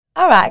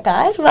All right,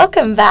 guys,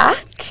 welcome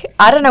back.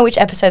 I don't know which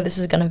episode this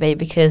is going to be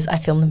because I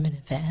filmed them in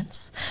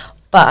advance,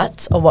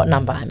 or what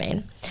number I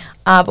mean.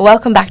 But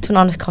welcome back to an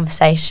honest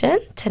conversation.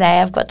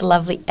 Today I've got the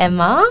lovely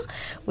Emma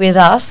with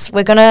us.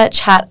 We're going to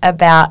chat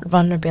about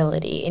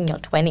vulnerability in your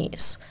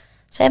 20s.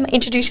 So Emma,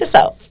 introduce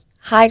yourself.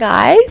 Hi,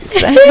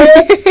 guys.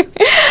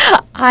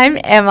 I'm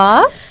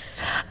Emma.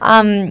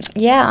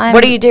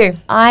 What do you do?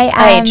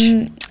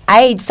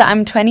 So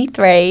I'm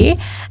 23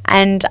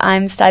 and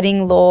I'm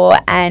studying law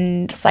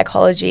and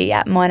psychology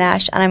at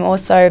Monash, and I'm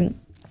also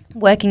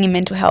working in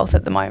mental health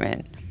at the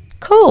moment.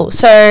 Cool.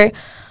 So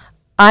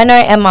I know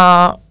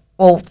Emma,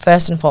 well,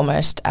 first and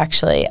foremost,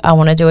 actually, I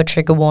want to do a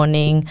trigger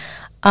warning.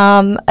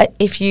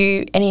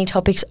 Any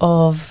topics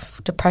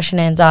of depression,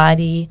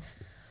 anxiety,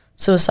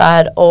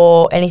 suicide,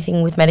 or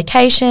anything with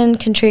medication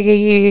can trigger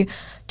you,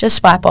 just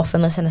swipe off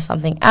and listen to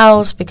something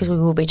else because we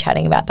will be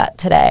chatting about that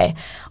today.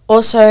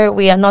 Also,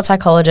 we are not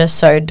psychologists,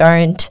 so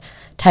don't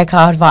take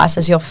our advice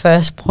as your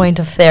first point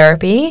of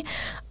therapy.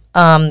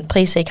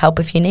 Please seek help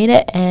if you need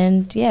it.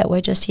 And,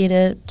 we're just here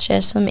to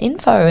share some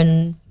info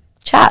and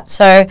chat.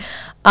 So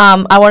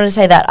I wanted to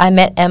say that I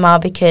met Emma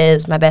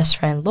because my best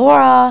friend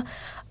Laura,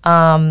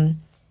 and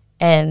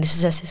this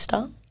is her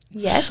sister.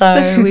 Yes.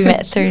 So we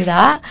met through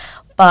that.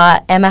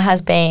 But Emma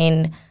has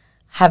been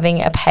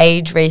having a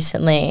page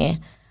recently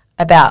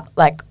about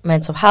like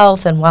mental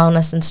health and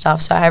wellness and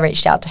stuff. So I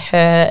reached out to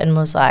her and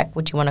was like,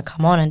 would you want to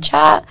come on and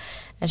chat?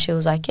 And she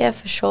was like, yeah,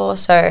 for sure.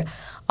 So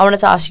I wanted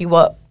to ask you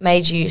what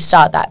made you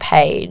start that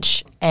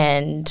page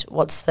and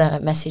what's the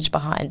message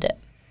behind it?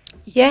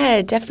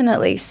 Yeah,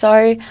 definitely.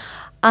 So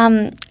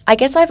I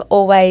guess I've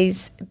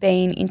always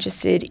been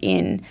interested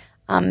in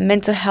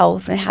mental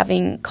health and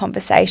having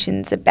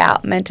conversations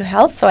about mental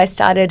health. So I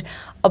started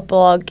a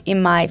blog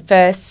in my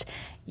first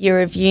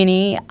year of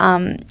uni,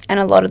 and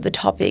a lot of the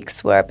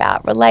topics were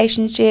about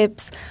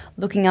relationships,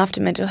 looking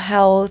after mental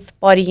health,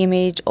 body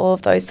image, all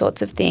of those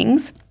sorts of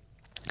things.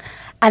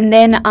 And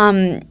then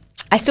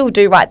I still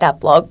do write that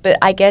blog, but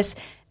I guess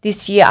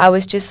this year I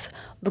was just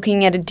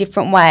looking at a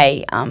different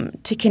way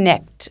to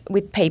connect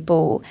with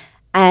people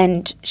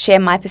and share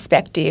my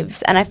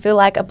perspectives. And I feel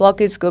like a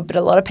blog is good, but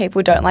a lot of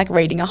people don't like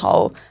reading a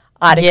whole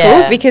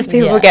article because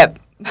people get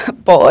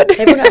bored.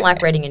 People don't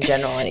like reading in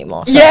general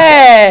anymore. So.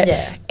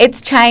 Yeah.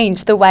 It's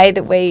changed the way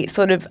that we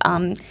sort of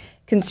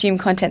consume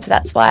content. So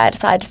that's why I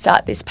decided to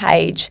start this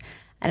page,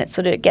 and it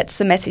sort of gets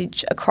the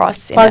message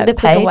across in a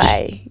quicker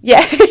way.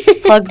 Yeah.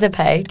 Plug the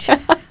page.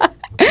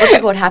 What's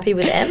it called? Happy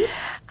with M?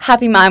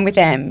 Happy Mind with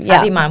M, yeah.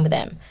 Happy Mind with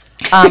M.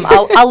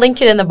 I'll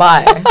link it in the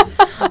bio.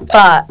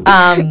 But,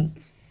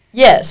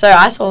 so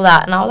I saw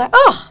that and I was like,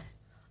 oh,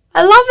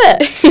 I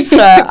love it.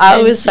 So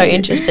I was so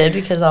interested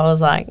because I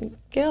was like,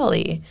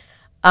 girly.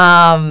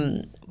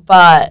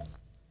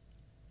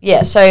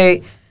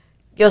 So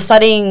you're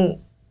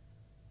studying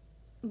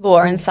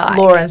law and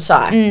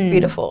psych.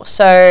 Beautiful.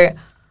 So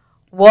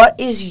what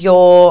is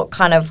your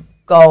kind of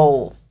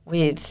goal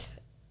with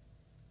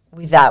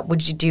that?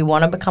 Do you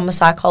want to become a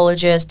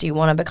psychologist? Do you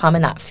want to become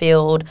in that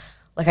field?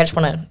 Like, I just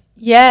want to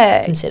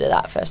consider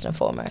that first and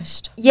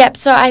foremost. Yep.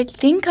 So I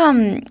think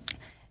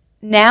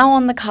now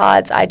on the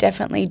cards, I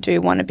definitely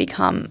do want to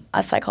become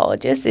a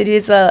psychologist. It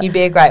is You'd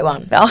be a great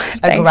one. Well,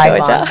 thanks,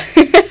 Georgia.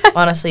 One.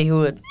 Honestly, you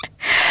would.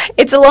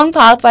 It's a long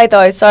pathway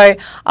though. So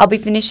I'll be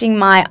finishing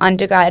my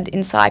undergrad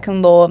in psych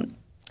and law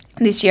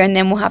this year, and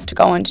then we'll have to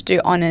go on to do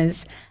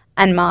honours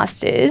and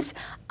masters.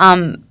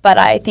 But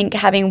I think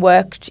having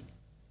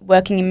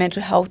working in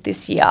mental health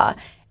this year,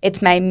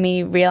 it's made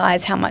me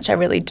realise how much I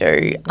really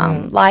do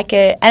like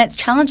it. And it's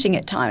challenging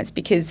at times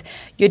because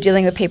you're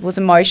dealing with people's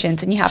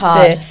emotions and you have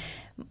to...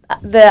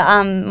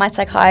 My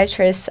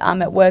psychiatrist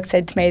at work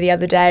said to me the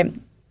other day,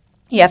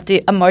 you have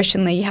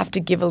to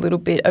give a little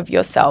bit of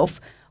yourself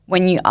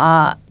when you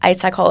are a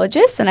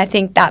psychologist. And I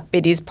think that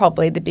bit is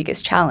probably the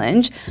biggest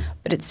challenge,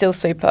 but it's still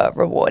super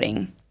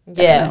rewarding.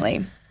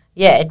 Definitely.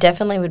 Yeah, it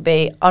definitely would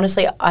be.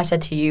 Honestly, I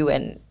said to you,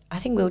 and I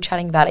think we were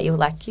chatting about it, you were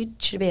like, you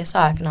should be a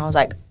psych. And I was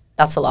like,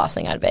 that's the last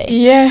thing I'd be.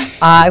 Yeah.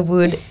 I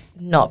would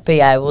not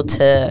be able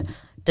to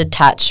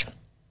detach.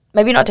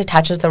 Maybe not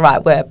detach is the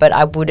right word, but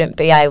I wouldn't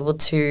be able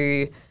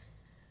to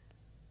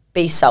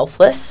be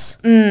selfless.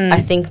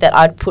 I think that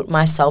I'd put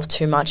myself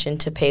too much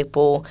into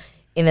people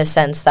in the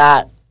sense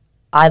that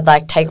I'd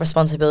like take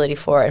responsibility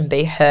for it and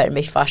be hurt and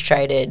be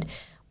frustrated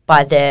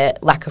by their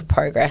lack of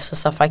progress or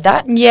stuff like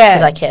that. Yeah.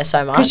 Because I care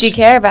so much. Because you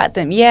care about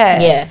them, yeah.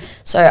 Yeah.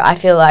 So I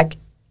feel like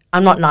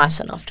I'm not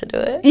nice enough to do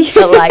it.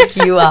 But like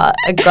you are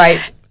a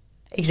great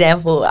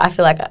example. I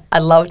feel like I'd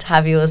love to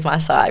have you as my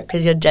side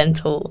because you're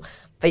gentle,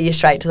 but you're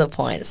straight to the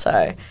point.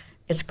 So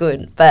it's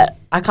good. But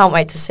I can't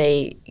wait to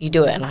see you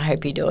do it, and I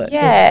hope you do it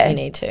because you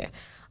need to.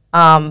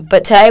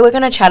 But today we're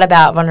going to chat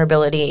about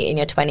vulnerability in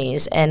your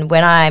 20s. And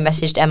when I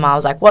messaged Emma, I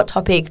was like, what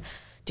topic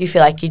do you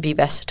feel like you'd be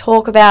best to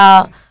talk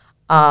about?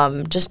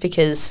 Just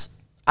because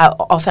I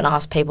often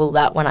ask people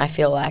that when I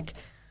feel like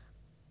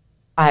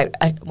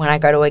when I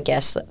go to a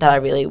guest that I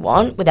really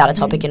want without a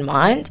topic in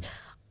mind.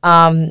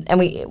 And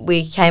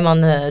we came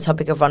on the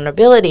topic of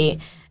vulnerability,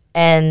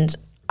 and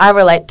I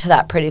relate to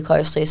that pretty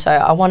closely. So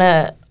I want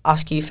to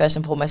ask you first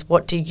and foremost,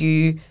 what do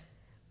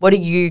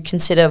you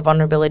consider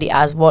vulnerability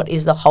as? What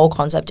is the whole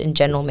concept in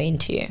general mean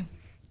to you?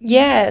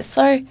 Yeah,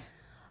 so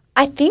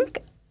I think,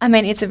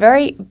 it's a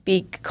very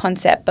big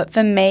concept, but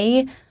for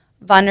me,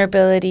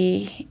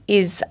 vulnerability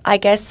is, I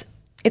guess,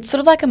 it's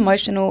sort of like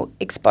emotional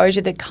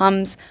exposure that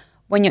comes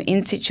when you're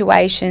in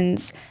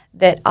situations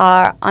that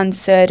are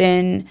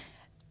uncertain,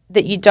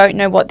 that you don't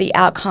know what the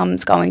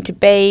outcome's going to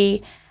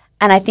be.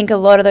 And I think a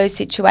lot of those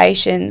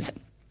situations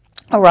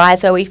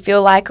arise where we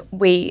feel like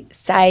we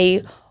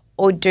say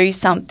or do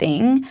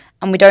something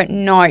and we don't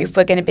know if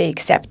we're going to be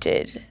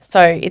accepted.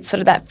 So it's sort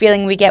of that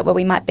feeling we get where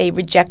we might be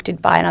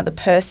rejected by another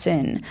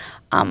person,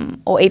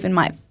 or even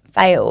might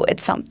fail at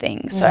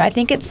something. So I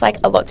think it's like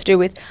a lot to do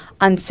with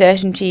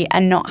uncertainty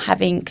and not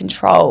having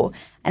control.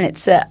 And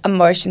it's the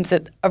emotions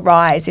that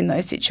arise in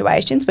those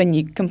situations when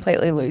you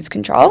completely lose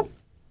control.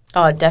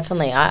 Oh,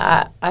 definitely.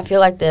 I feel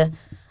like the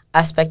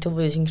aspect of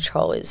losing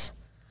control is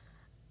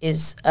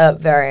a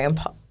very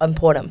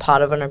important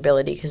part of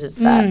vulnerability, because it's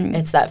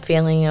that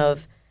feeling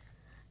of,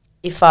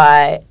 if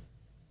I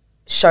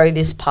show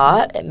this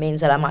part, it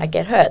means that I might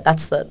get hurt.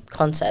 That's the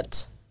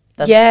concept.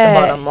 That's the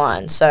bottom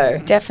line. So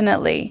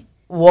definitely.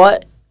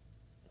 What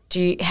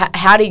do you?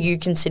 How do you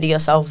consider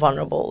yourself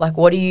vulnerable? Like,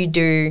 what do you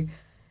do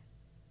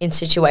in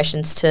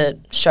situations to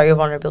show your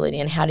vulnerability,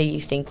 and how do you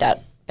think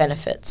that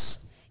benefits?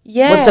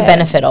 Yeah. What's the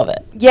benefit of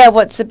it? Yeah,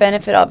 what's the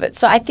benefit of it?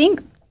 So I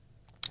think,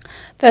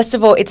 first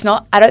of all,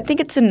 I don't think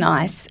it's a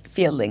nice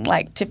feeling,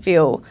 like, to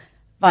feel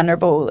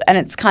vulnerable, and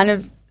it's kind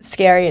of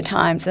scary at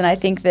times. And I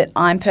think that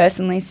I'm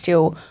personally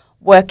still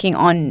working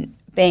on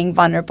being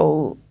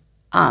vulnerable,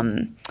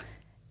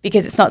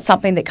 because it's not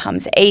something that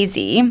comes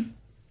easy.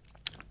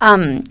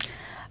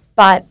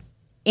 But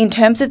in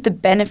terms of the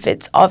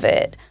benefits of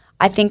it,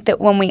 I think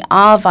that when we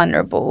are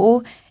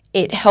vulnerable,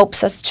 it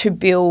helps us to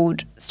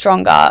build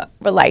stronger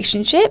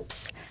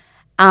relationships.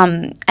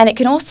 And it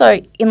can also,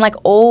 in like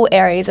all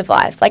areas of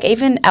life, like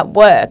even at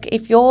work,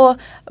 if you're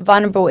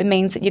vulnerable, it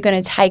means that you're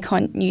going to take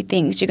on new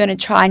things. You're going to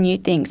try new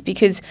things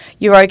because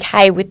you're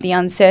okay with the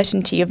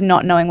uncertainty of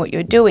not knowing what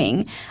you're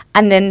doing.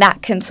 And then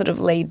that can sort of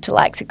lead to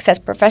like success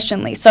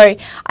professionally. So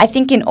I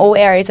think in all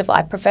areas of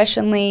life,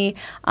 professionally,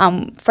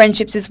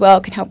 friendships as well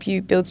can help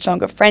you build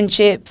stronger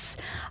friendships.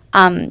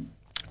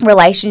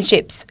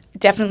 Relationships,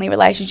 definitely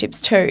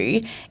relationships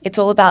too. It's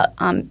all about,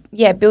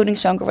 building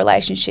stronger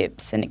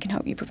relationships, and it can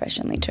help you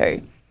professionally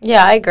too.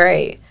 Yeah, I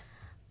agree.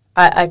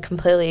 I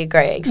completely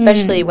agree,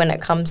 especially when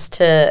it comes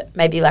to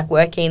maybe like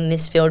working in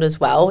this field as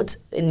well. It's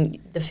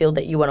in the field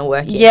that you want to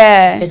work in.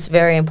 Yeah. It's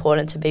very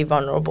important to be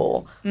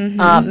vulnerable.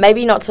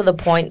 Maybe not to the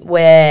point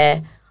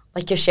where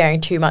like you're sharing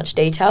too much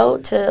detail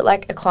to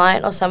like a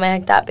client or something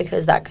like that,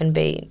 because that can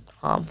be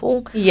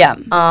harmful. Yeah.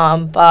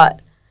 But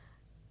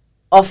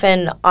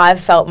often I've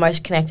felt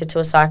most connected to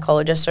a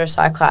psychologist or a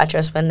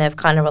psychiatrist when they've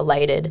kind of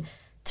related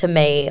to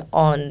me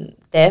on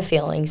their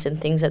feelings and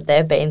things that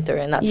they've been through,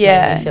 and that's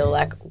made me feel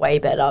like way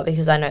better,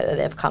 because I know that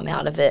they've come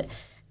out of it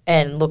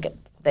and look at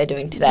what they're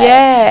doing today.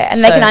 Yeah,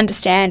 and they can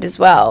understand as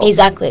well.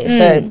 Exactly.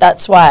 So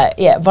that's why,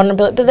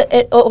 vulnerability. But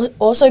it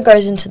also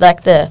goes into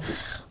like I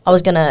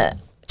was going to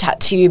chat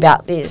to you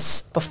about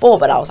this before,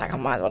 but I was like, I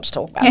might as well just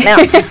talk about it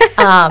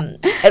now.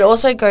 It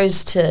also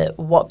goes to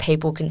what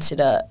people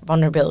consider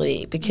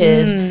vulnerability,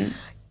 because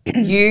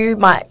you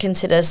might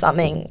consider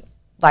something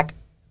like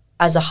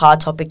as a hard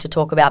topic to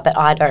talk about that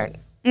I don't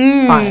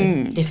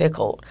find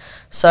difficult.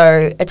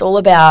 So it's all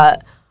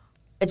about,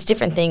 it's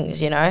different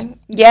things, you know?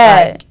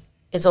 Yeah. Like,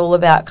 it's all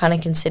about kind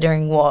of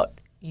considering what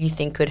you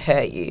think could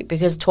hurt you,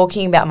 because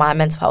talking about my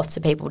mental health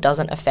to people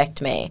doesn't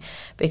affect me,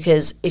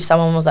 because if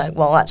someone was like,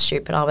 well, that's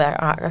stupid, I'll be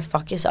like, all right, go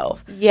fuck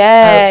yourself.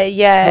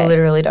 I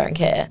literally don't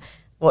care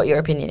what your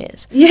opinion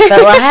is. Yeah.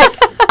 But like,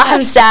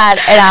 I'm sad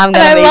and I'm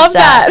going to be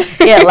sad.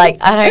 That. Yeah, like,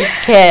 I don't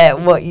care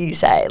what you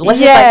say.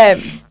 Unless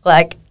it's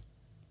like,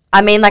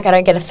 I mean, like, I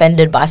don't get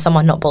offended by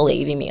someone not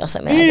believing me or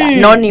something like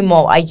that. Not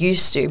anymore. I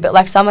used to. But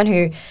like someone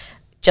who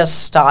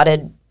just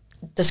started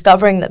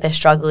discovering that they're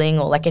struggling,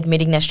 or like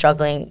admitting they're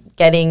struggling,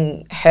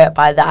 getting hurt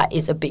by that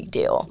is a big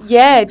deal.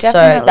 Yeah,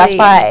 definitely. So that's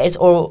why it's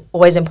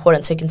always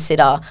important to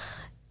consider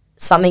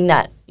something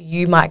that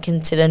you might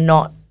consider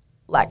not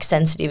like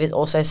sensitive is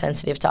also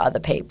sensitive to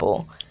other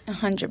people.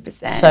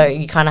 100%. So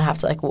you kind of have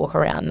to like walk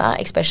around that,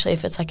 especially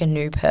if it's like a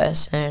new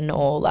person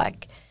or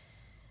like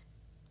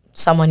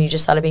someone you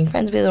just started being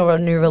friends with, or a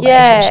new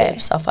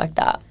relationship, stuff like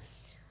that.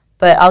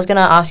 But I was going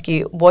to ask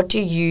you, what do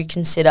you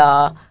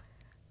consider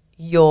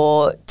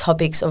your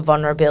topics of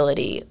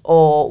vulnerability,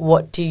 or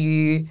what do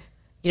you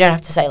don't have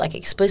to say like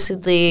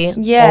explicitly,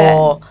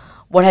 or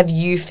what have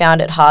you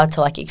found it hard to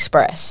like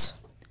express?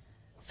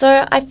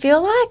 So I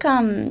feel like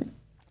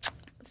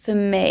for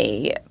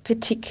me,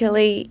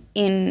 particularly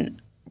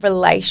in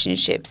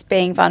relationships,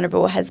 being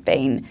vulnerable has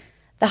been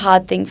the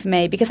hard thing for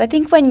me, because I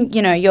think when,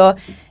 you know, you're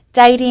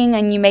dating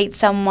and you meet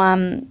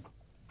someone,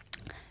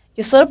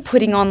 you're sort of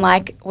putting on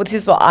like, well, this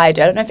is what I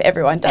do. I don't know if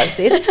everyone does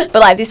this, but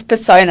like this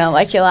persona,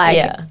 like you're like,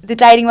 the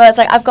dating world is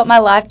like, I've got my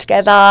life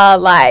together.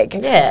 Like,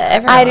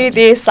 I do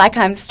this, like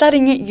I'm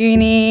studying at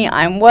uni,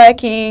 I'm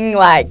working,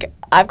 like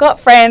I've got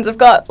friends, I've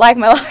got like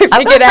my life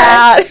figured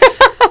out.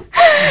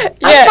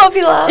 I'm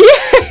popular.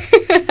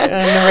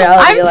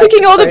 I'm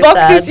ticking all the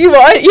boxes you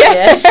want.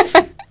 Yes.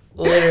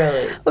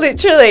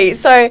 Literally.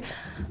 So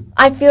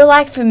I feel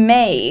like for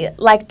me,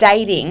 like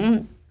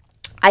dating,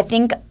 I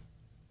think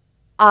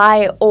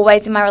I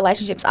always in my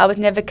relationships, I was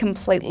never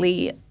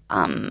completely,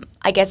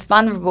 I guess,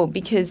 vulnerable,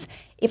 because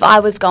if I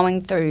was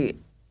going through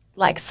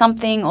like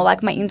something or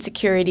like my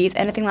insecurities,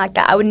 anything like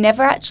that, I would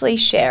never actually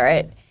share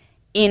it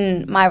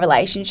in my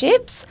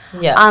relationships.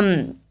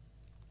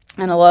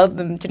 And a lot of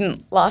them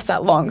didn't last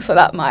that long, so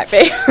that might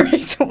be a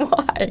reason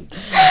why.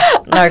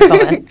 No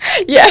comment.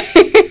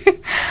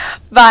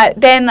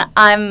 But then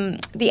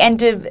the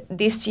end of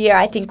this year,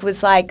 I think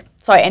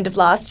end of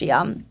last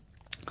year,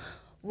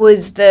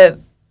 was the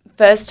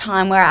first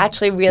time where I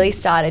actually really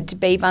started to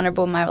be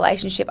vulnerable in my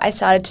relationship. I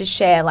started to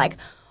share like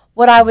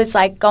what I was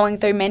like going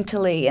through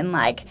mentally, and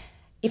like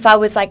if I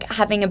was like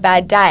having a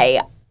bad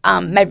day,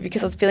 maybe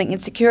because I was feeling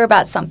insecure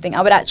about something,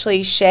 I would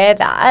actually share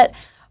that,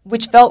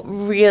 which felt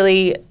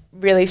really,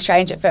 really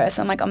strange at first.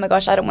 I'm like, oh my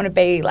gosh, I don't want to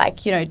be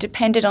like, you know,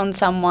 dependent on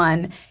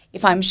someone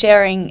if I'm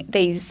sharing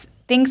these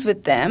things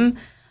with them.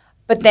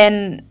 But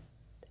then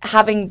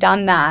having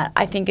done that,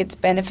 I think it's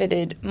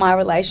benefited my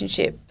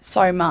relationship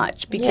so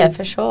much, because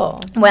for sure,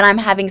 when I'm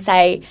having,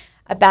 say,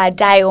 a bad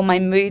day or my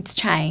moods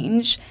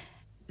change,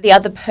 the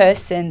other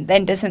person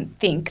then doesn't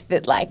think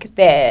that like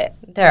they're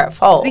at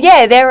fault.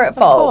 Yeah, they're at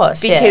fault. Of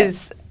course,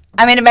 because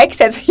I mean, it makes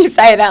sense when you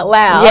say it out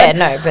loud.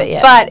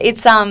 But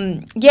it's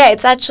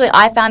it's actually,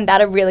 I found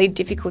that a really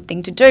difficult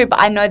thing to do. But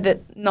I know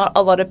that not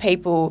a lot of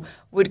people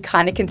would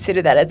kind of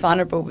consider that as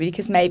vulnerable,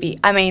 because maybe,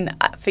 I mean,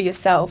 for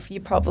yourself, you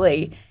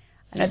probably,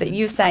 I know that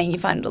you're saying you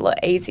find it a lot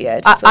easier.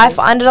 I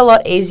find it a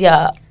lot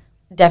easier,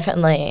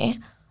 definitely.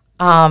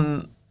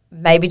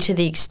 Maybe to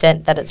the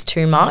extent that it's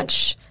too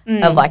much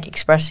of like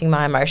expressing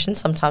my emotions.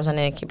 Sometimes I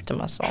need to keep it to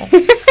myself.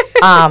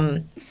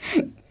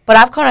 But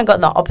I've kind of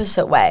got the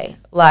opposite way.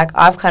 Like,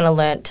 I've kind of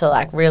learnt to,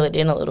 like, reel it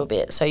in a little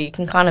bit. So you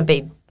can kind of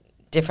be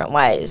different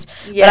ways.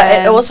 Yeah.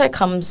 But it also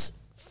comes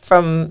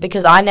from,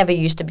 because I never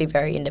used to be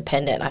very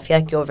independent. I feel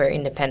like you're a very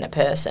independent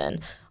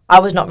person. I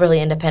was not really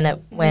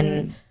independent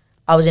when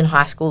I was in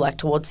high school, like,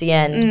 towards the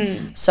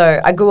end. So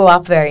I grew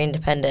up very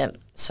independent.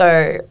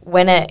 So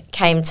when it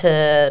came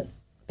to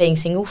being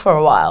single for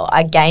a while,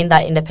 I gained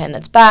that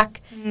independence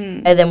back.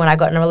 And then when I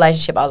got in a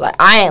relationship, I was like,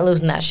 I ain't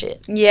losing that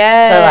shit.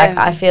 Yeah. So, like,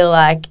 I feel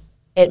like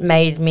it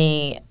made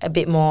me a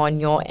bit more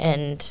on your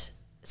end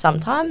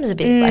sometimes, a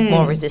bit like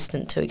more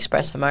resistant to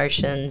express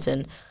emotions,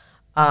 and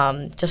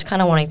just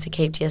kind of wanting to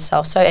keep to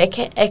yourself. So it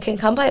can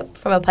come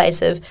from a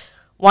place of,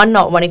 one,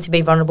 not wanting to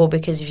be vulnerable,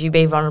 because if you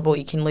be vulnerable,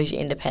 you can lose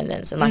your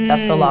independence, and like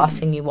that's the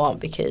last thing you want,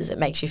 because it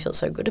makes you feel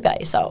so good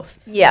about yourself.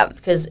 Yeah.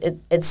 Because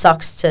it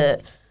sucks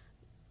to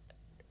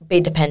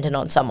be dependent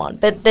on someone.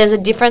 But there's a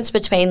difference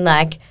between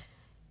like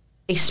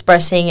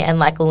expressing and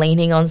like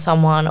leaning on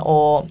someone,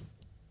 or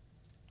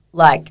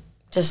like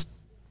just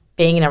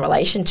being in a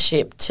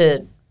relationship,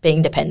 to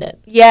being dependent.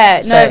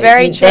 Yeah, so no,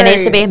 very true. There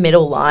needs to be a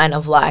middle line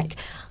of like,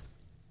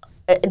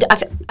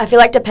 I feel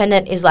like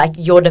dependent is like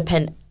you're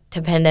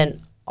dependent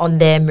on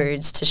their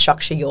moods to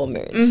structure your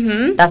moods.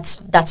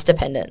 That's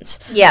dependence.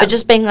 Yeah. But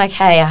just being like,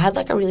 hey, I had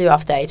like a really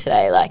rough day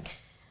today, like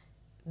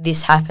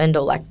this happened,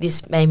 or like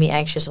this made me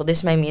anxious, or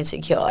this made me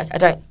insecure. Like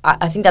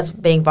I think that's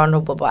being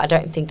vulnerable, but I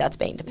don't think that's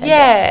being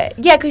dependent.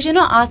 Yeah, because you're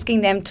not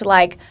asking them to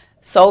like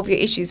solve your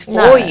issues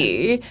for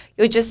you.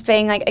 You're just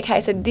being like,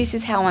 okay, so this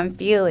is how I'm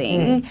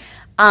feeling.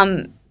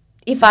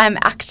 If I'm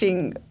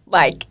acting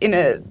like in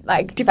a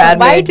like different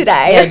way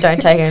today,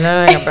 don't take it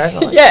no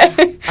personally.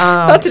 It's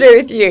not to do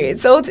with you.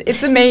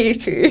 It's a me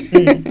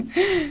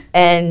issue.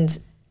 And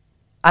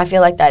I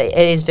feel like that it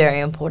is very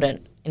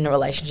important in a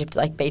relationship to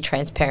like be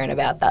transparent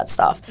about that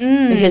stuff,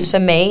 because for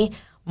me,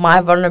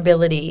 my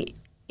vulnerability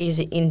is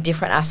in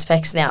different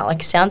aspects now. Like,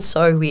 it sounds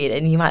so weird,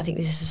 and you might think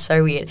this is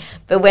so weird,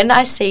 but when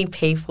I see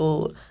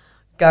people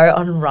go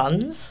on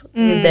runs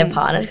with their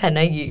partners, 'cause I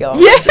know you go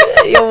on runs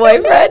with your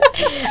boyfriend,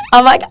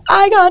 I'm like,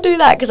 I can't do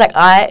that, because like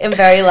I am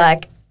very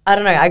like, I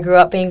don't know, I grew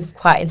up being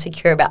quite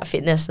insecure about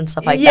fitness and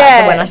stuff like that.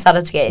 So when I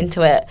started to get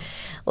into it,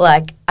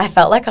 like, I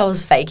felt like I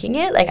was faking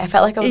it. Like, I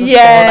felt like I was a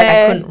fraud, like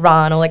I couldn't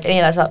run or like any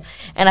of that stuff.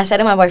 And I said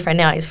to my boyfriend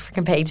now, he's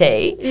freaking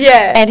PT.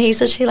 Yeah. And he's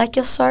literally like,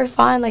 you're so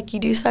fine. Like, you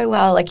do so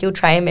well. Like, you'll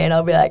train me. And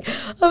I'll be like,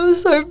 I'm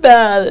so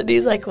bad. And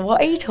he's like, what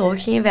are you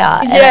talking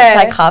about? And it's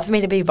like hard for me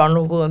to be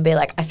vulnerable and be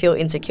like, I feel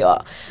insecure.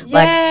 Yeah.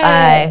 Like,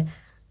 I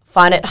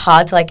find it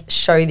hard to like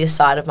show this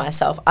side of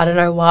myself. I don't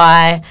know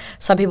why.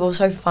 Some people are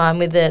so fine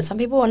with it. Some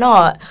people are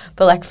not.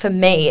 But like, for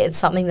me, it's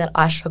something that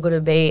I struggle to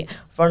be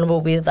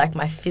vulnerable with, like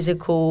my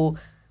physical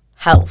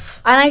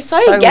health. And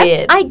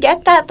I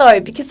get that though,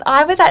 because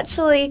I was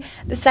actually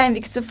the same,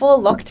 because before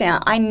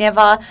lockdown, I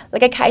never,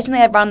 like occasionally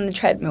I'd run on the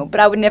treadmill, but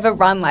I would never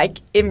run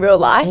like in real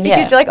life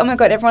because you're like, oh my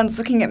God, everyone's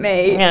looking at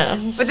me. Yeah.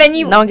 But then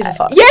no one gives a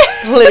fuck. Yeah.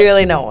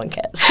 Literally no one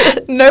cares.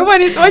 No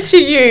one is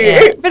watching you.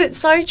 Yeah. But it's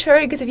so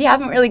true, because if you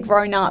haven't really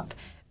grown up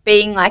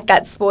being like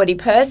that sporty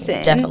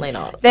person. Definitely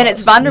not. Then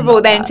it's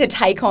vulnerable then to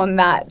take on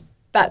that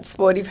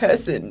sporty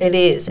person. It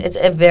is. It's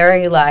a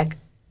very like,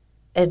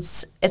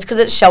 it's because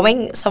it's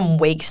showing some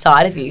weak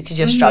side of you because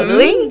you're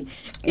struggling.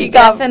 You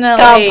can't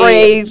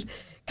breathe,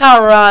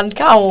 can't run,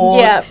 can't walk.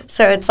 Yep.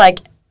 So it's like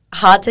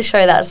hard to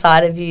show that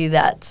side of you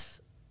that's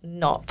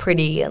not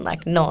pretty and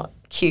like not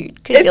cute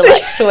because you're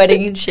like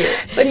sweating and shit.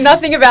 It's like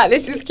nothing about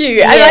this is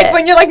cute. And like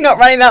when you're like not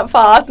running that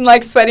fast and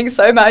like sweating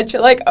so much,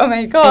 you're like, oh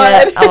my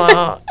God.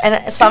 Yeah.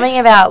 And something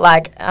about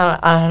like,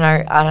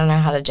 I don't know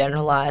how to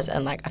generalize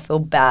and like I feel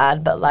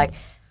bad, but like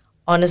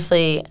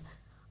honestly,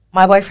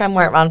 my boyfriend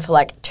won't run for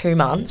like 2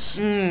 months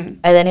and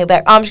then he'll be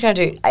like, I'm just going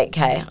to do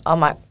 8K. I'm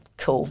like,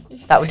 cool.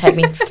 That would take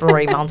me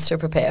 3 months to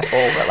prepare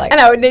for. But like, and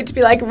I would need to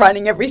be like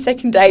running every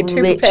second day to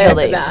prepare for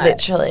that.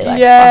 Literally,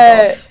 like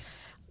fuck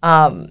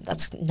off.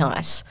 That's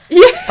nice.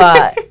 Yeah.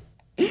 But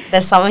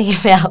there's something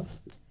about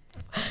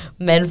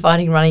men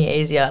finding running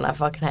easier and I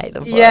fucking hate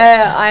them for it.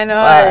 Yeah, I know.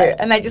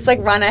 And they just like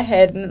run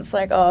ahead and it's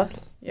like, oh,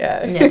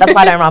 yeah. Yeah, that's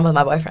why I don't run with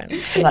my boyfriend.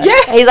 Like,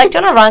 he's like, do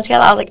you want to run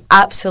together? I was like,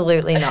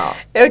 absolutely not.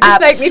 It would just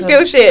make me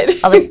feel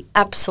shit. I was like,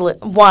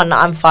 absolutely. One,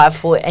 I'm 5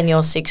 foot and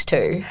you're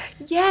 6'2".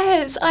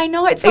 Yes, I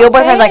know. It's your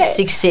boyfriend's like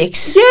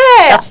 6'6".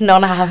 Yeah. That's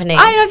not happening.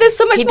 I know, there's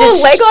so much more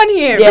leg on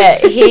him. Yeah,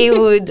 he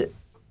would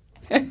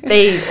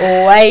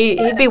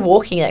he'd be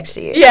walking next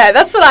to you. Yeah,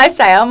 that's what I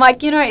say. I'm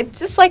like, it's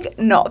just like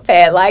not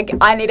fair. Like,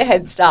 I need a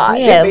head start.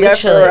 Yeah, literally. Go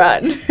for a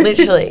run.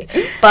 Literally.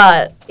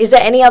 But is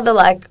there any other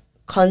like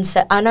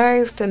concept? I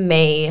know for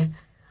me,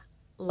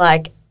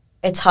 like,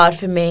 it's hard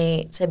for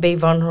me to be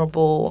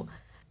vulnerable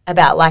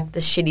about like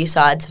the shitty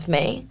sides of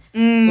me.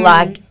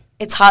 Like,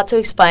 it's hard to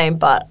explain,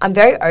 but I'm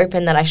very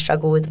open that I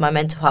struggle with my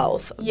mental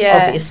health.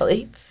 Yeah.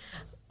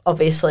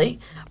 Obviously.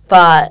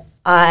 But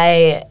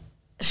I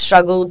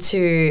struggle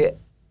to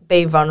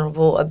be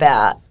vulnerable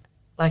about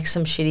like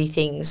some shitty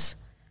things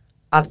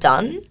I've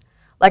done.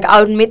 Like,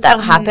 I'll admit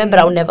that'll happen, but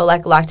I'll never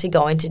like to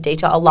go into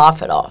detail. I'll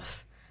laugh it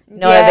off. You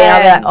know what I mean?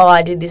 I'll be like, oh,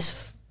 I did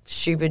this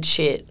stupid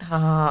shit. Ha ha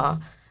ha.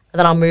 And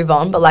then I'll move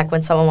on. But like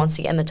when someone wants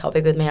to get in the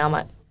topic with me, I'm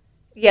like,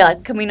 yeah,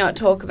 like, can we not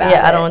talk about it?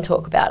 Yeah, I don't want to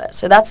talk about it.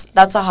 So that's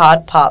a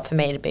hard part for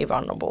me to be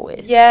vulnerable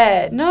with.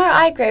 Yeah, no,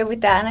 I agree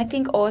with that. And I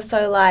think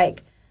also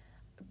like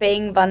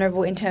being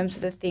vulnerable in terms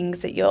of the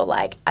things that you're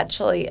like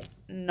actually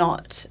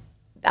not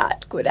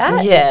that good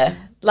at. Yeah,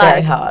 like,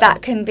 very hard.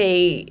 That can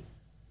be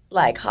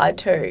like hard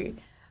too.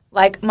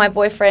 Like my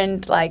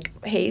boyfriend, like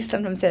he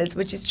sometimes says,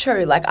 which is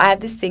true, like I have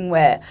this thing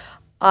where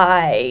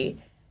I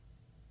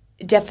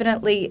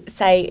definitely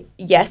say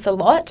yes a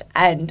lot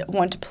and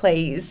want to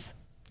please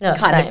of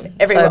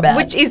everyone, so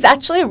which is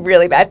actually a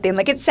really bad thing.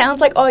 Like it sounds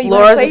like, oh, you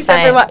want to please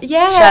everyone.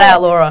 Yeah. Shout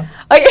out Laura.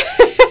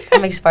 Oh,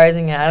 I'm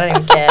exposing her. I don't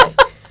even care.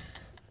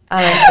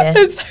 I don't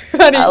care. It's so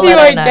funny. She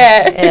won't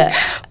care.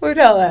 Yeah. We'll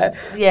tell her.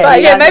 Yeah,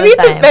 but yeah, maybe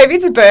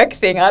it's a Burke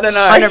thing. I don't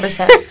know.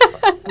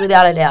 100%.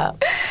 Without a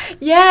doubt.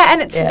 Yeah,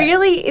 and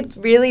it's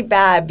really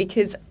bad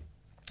because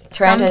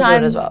Taranto's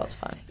good as well. It's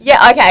fine.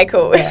 Yeah, okay,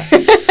 cool. Yeah.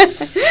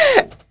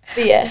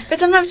 But yeah. But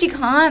sometimes you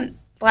can't,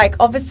 like,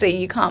 obviously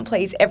you can't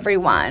please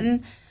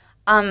everyone.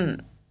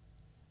 And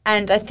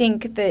I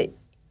think that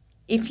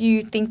if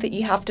you think that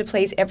you have to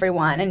please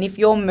everyone and if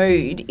your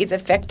mood is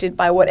affected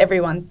by what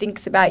everyone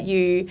thinks about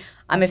you,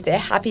 if they're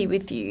happy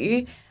with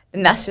you,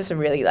 then that's just a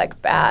really,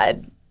 like,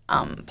 bad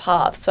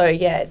path. So,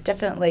 yeah,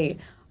 definitely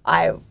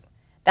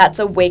that's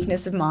a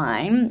weakness of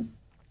mine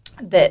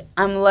that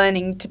I'm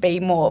learning to be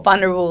more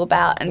vulnerable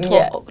about and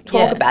talk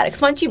about it.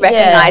 Because once you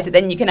recognise it,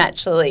 then you can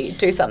actually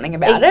do something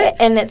about it.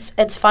 And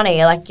it's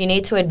funny, like, you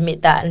need to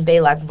admit that and be,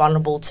 like,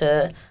 vulnerable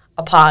to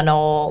a partner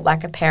or,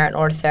 like, a parent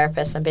or a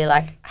therapist and be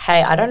like,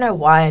 hey, I don't know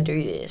why I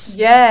do this.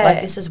 Yeah.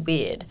 Like, this is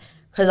weird.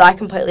 Because I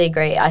completely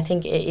agree. I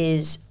think it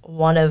is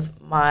one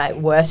of my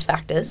worst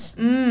factors.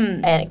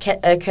 And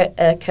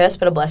a curse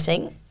but a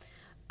blessing.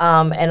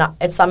 And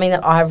it's something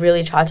that I've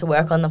really tried to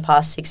work on the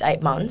past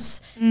 6-8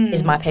 months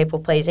is my people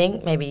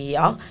pleasing, maybe a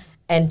year,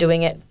 and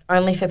doing it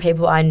only for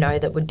people I know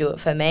that would do it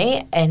for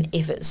me and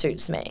if it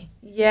suits me.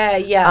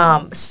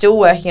 Yeah. Still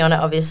working on it,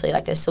 obviously.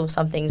 Like, there's still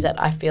some things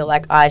that I feel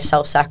like I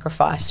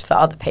self-sacrifice for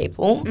other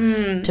people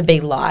to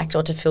be liked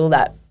or to feel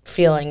that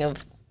feeling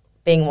of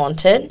being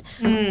wanted.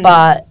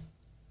 But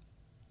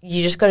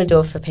you just got to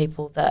do it for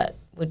people that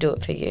would do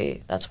it for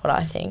you. That's what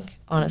I think,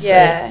 honestly.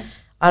 Yeah.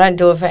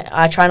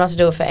 I try not to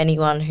do it for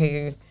anyone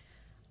who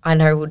I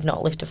know would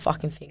not lift a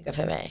fucking finger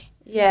for me.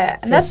 Yeah,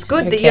 and that's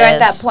good that you're at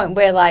that point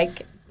where,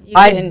 like,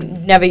 I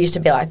never used to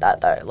be like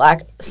that, though.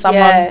 Like,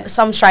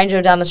 some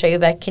stranger down the street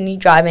would be like, can you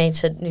drive me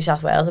to New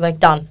South Wales? I'm like,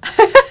 done.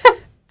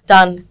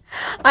 Done.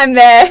 I'm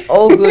there.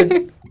 All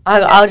good.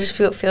 I'll just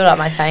fill up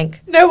my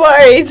tank. No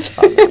worries.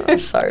 Oh,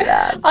 so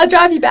bad. I'll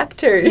drive you back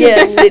too.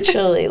 Yeah,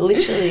 literally.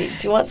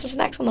 Do you want some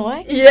snacks on the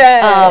way?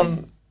 Yeah.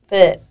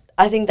 But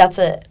I think that's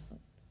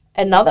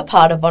another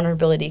part of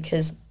vulnerability,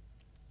 because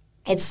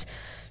it's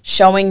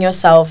showing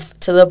yourself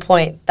to the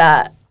point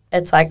that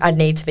it's like, I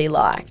need to be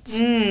liked.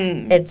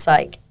 It's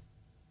like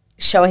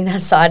showing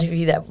that side of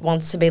you that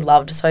wants to be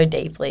loved so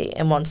deeply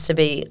and wants to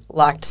be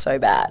liked so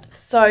bad.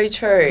 So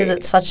true. Because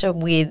it's such a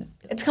weird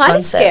It's kind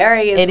concept. of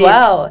scary as It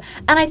well. is.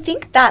 And I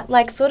think that,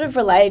 like, sort of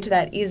related to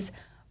that is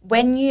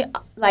when you,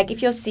 like,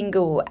 if you're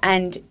single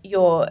and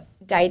you're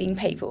dating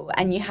people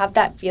and you have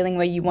that feeling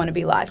where you want to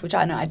be liked, which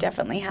I know I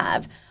definitely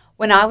have.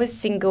 When I was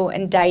single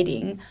and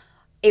dating,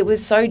 it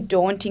was so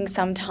daunting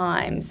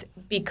sometimes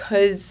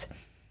because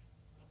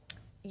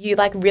you,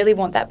 like, really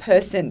want that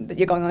person that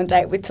you're going on a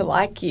date with to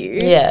like you.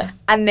 Yeah.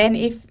 And then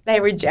if they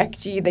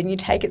reject you, then you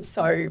take it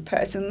so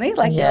personally.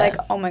 Like, you're like,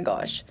 oh, my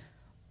gosh,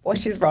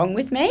 what is wrong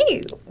with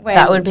me?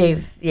 That would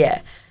be,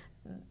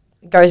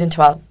 goes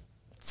into our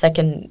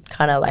second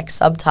kind of, like,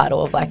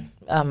 subtitle of, like,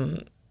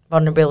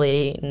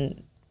 vulnerability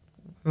and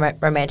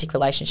romantic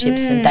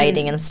relationships and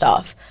dating and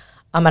stuff.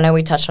 I know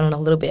we touched on it a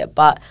little bit,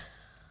 but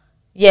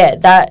yeah,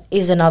 that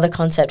is another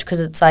concept,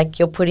 because it's like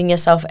you're putting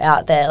yourself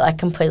out there, like,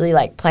 completely,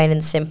 like, plain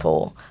and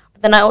simple.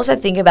 But then I also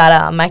think about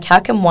it, I'm like, how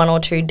can one or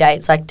two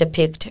dates, like,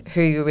 depict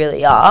who you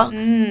really are?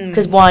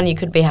 Because one, you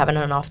could be having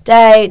an off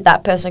day,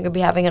 that person could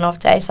be having an off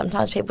day.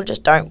 Sometimes people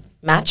just don't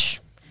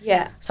match.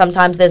 Yeah.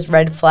 Sometimes there's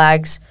red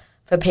flags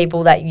for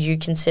people that you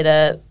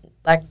consider,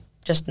 like,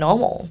 just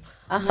normal.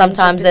 100%.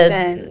 Sometimes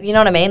there's, you know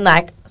what I mean?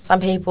 Like,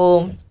 some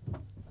people,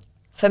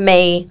 for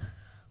me,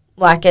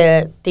 like,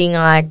 a thing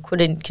I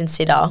couldn't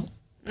consider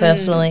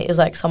personally is,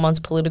 like, someone's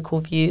political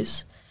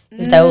views.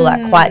 If they were,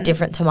 like, quite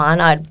different to mine,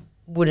 I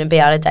wouldn't be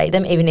able to date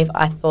them, even if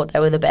I thought they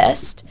were the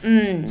best.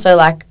 So,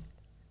 like,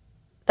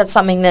 that's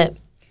something that...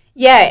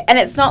 Yeah, and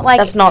it's not, like,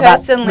 that's not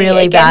that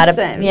really bad.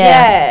 Them.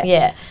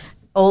 Yeah.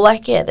 Or,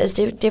 like, there's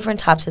different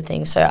types of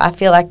things. So I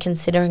feel like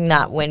considering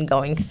that when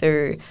going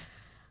through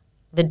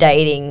the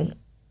dating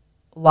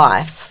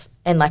life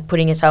and, like,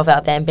 putting yourself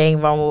out there and being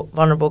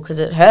vulnerable, because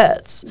it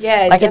hurts.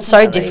 Yeah, like, definitely. It's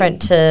so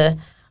different to...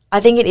 I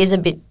think it is a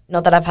bit...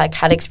 Not that I've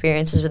had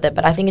experiences with it,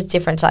 but I think it's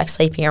different to, like,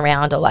 sleeping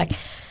around or, like,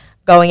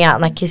 going out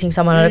and, like, kissing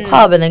someone at a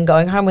club and then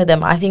going home with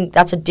them. I think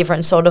that's a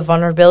different sort of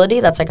vulnerability.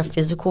 That's, like, a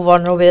physical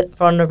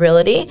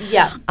vulnerability.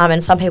 Yeah.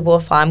 And some people are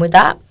fine with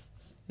that.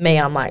 Me,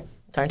 I'm like,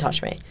 don't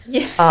touch me.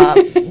 Yeah.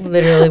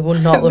 Literally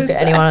would not look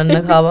at anyone in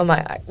the club. I'm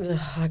like,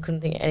 I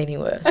couldn't think of anything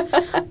worse.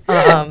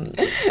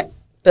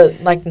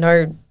 But, like,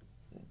 no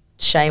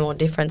shame or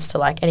difference to,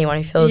 like, anyone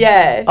who feels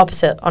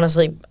opposite.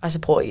 Honestly, I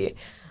support you.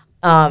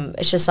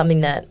 It's just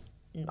something that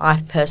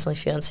I personally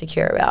feel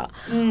insecure about.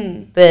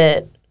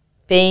 But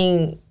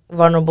being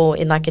vulnerable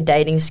in, like, a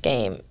dating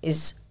scheme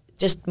is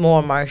just more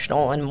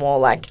emotional and more,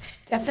 like...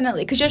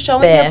 Definitely, because you're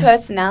showing your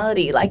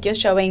personality. Like, you're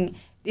showing,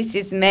 this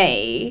is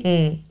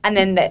me. And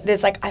then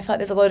there's, like, I feel like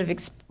there's a lot of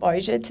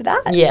exposure to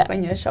that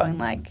when you're showing,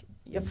 like,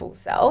 your full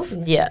self.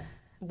 Yeah.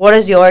 What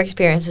has your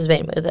experiences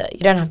been with it?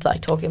 You don't have to,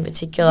 like, talk in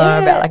particular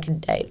about, like, a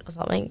date or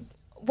something.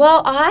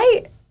 Well,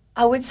 I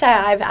would say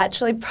I've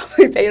actually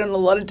probably been on a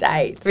lot of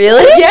dates.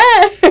 Really?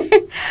 Yeah.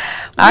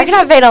 I reckon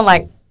I've been on,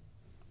 like,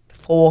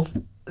 4.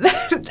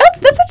 That's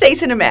a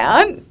decent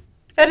amount.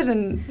 Better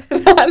than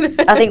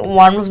that. I think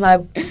one was my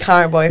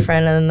current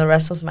boyfriend and then the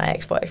rest was my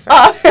ex-boyfriend.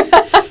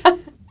 Oh.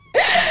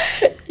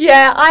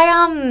 Yeah,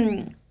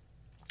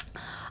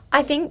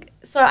 I think,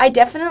 so I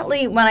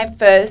definitely, when I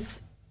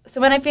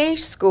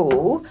finished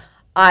school,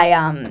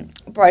 I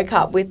broke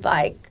up with,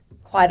 like,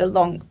 quite a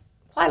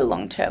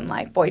long-term,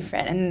 like,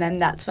 boyfriend, and then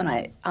that's when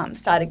I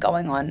started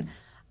going on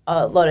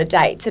a lot of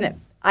dates, and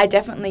I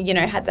definitely,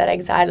 had that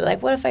anxiety,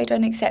 like, what if they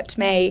don't accept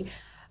me?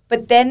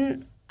 But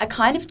then I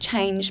kind of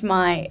changed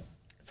my,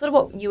 sort of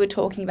what you were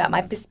talking about,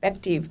 my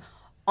perspective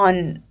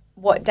on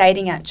what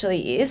dating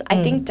actually is.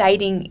 I think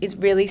dating is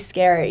really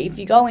scary if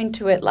you go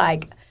into it,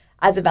 like,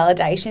 as a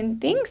validation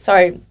thing.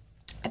 So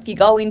if you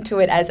go into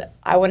it as,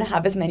 I want to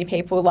have as many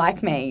people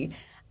like me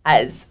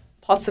as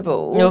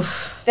possible,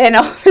 then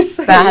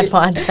obviously... Bad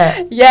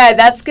mindset. Yeah,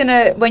 that's going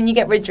to... When you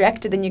get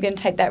rejected, then you're going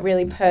to take that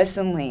really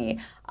personally,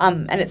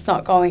 and it's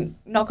not going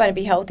to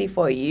be healthy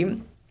for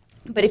you.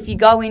 But if you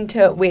go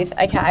into it with,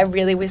 okay, I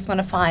really just want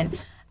to find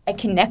a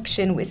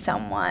connection with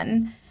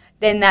someone,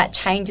 then that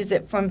changes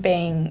it from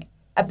being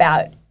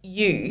about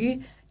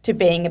you to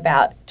being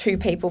about two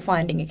people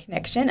finding a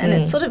connection. And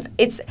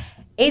it's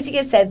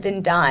easier said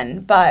than done.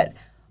 But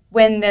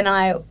then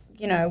I,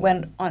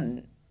 went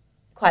on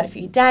quite a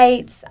few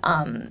dates,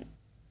 and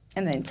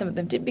then some of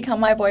them did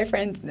become my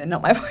boyfriends, and they're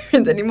not my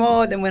boyfriends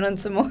anymore, then went on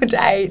some more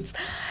dates.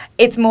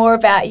 It's more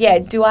about,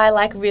 do I,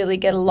 like, really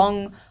get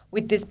along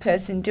with this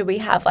person? Do we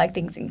have, like,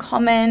 things in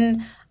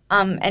common?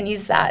 And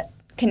is that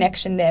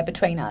connection there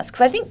between us?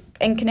 Because I think,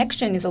 and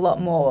connection is a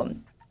lot more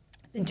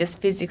than just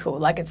physical.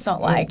 Like, it's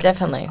not like,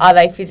 definitely, are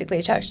they physically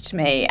attracted to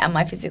me? Am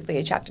I physically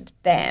attracted to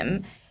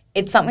them?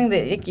 It's something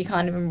that you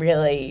can't even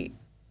really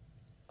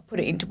put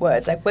it into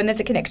words. Like, when there's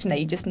a connection that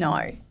you just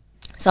know.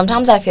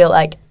 sometimes I feel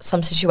like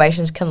some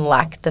situations can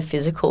lack the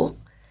physical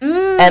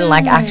and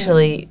like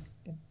actually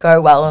go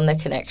well on the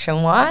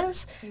connection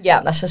wise.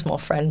 Yeah. That's just more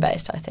friend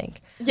based, I think.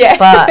 Yeah.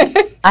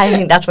 But I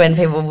think that's when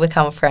people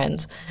become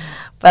friends.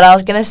 But I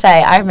was going to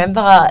say, I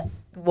remember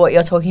what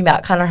you're talking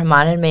about kind of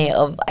reminded me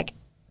of like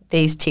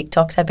these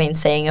TikToks I've been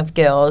seeing of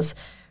girls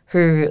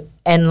who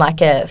end like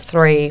a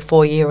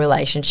 3-4 year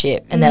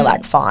relationship and they're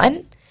like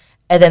fine.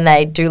 And then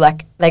they do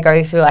like, they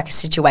go through like a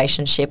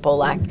situationship or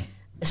like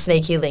a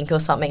sneaky link or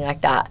something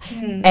like that.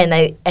 And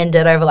they end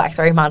it over like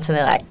 3 months and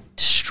they're like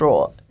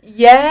distraught.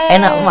 Yeah.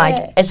 And I'm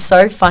like, it's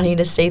so funny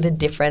to see the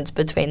difference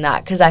between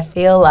that, because I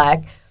feel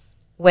like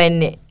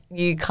when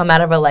you come out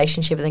of a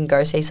relationship and then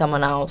go see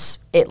someone else,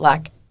 it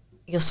like,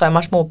 you're so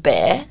much more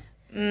bare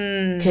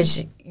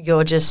because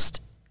you're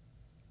just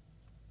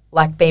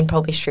like being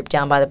probably stripped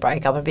down by the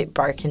breakup, a bit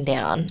broken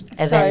down.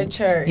 And so then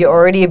true. You're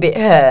already a bit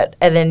hurt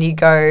and then you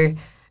go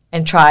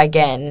and try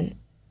again.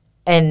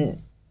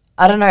 And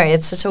I don't know,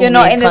 it's such a weird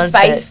concept. You're not in the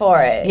space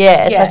for it.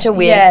 Yeah, it's such a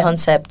weird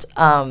concept.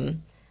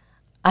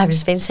 I've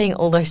just been seeing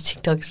all those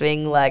TikToks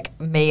being like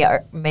me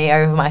over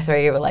my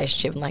 3-year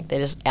relationship, and like they're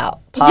just out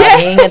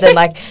partying, and then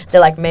like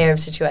they're like me over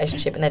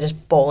situationship, and they're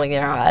just bawling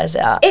their eyes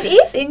out. It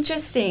is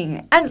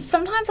interesting, and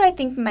sometimes I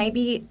think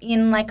maybe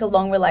in like a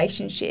long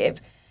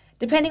relationship,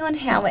 depending on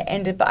how it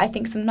ended, but I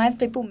think sometimes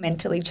people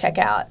mentally check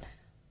out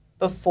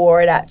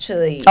before it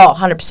actually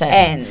 100%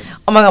 ends.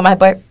 Oh my god, my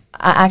boy,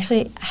 I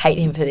actually hate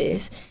him for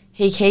this.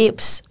 He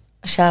keeps,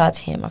 shout out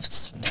to him, I've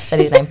said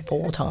his name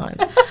 4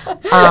 times.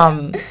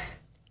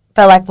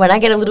 But, like, when I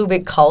get a little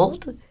bit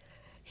cold,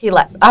 he,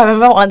 like, I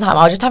remember one time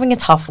I was just having a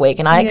tough week,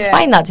 and I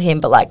explained that to him,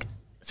 but, like,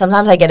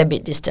 sometimes I get a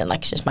bit distant, like,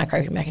 it's just my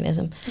coping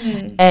mechanism.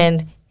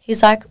 And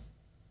he's like, are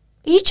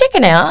you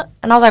checking out?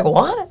 And I was like,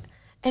 what?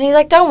 And he's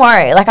like, don't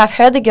worry, like, I've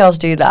heard the girls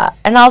do that.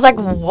 And I was like,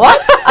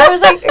 what? I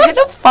was like, who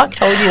the fuck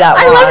told you that?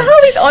 I love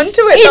how he's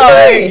onto it,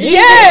 though.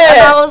 Yeah.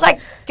 And I was like,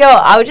 girl,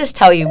 I would just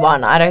tell you,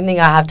 1, I don't think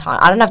I have time.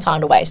 I don't have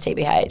time to waste,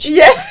 TBH.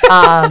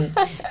 Yeah.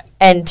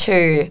 And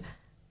 2,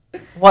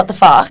 what the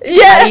fuck?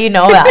 Yeah. How do you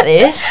know about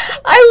this?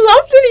 I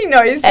love that he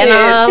knows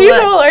this.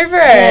 He's all over it.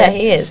 Yeah,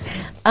 he is.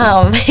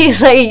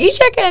 He's like, are you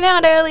checking it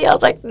out early? I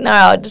was like, no,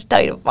 I'll just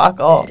tell you to fuck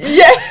off.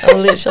 Yeah. I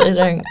literally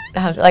don't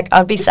have, like,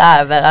 I'd be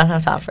sad, but I don't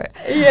have time for it.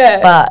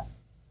 Yeah. But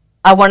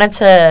I wanted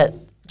to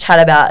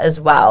chat about as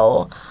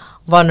well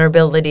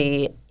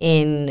vulnerability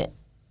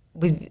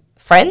with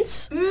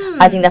friends.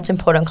 I think that's an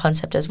important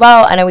concept as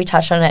well. I know we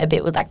touched on it a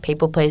bit with, like,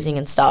 people pleasing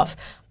and stuff,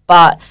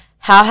 but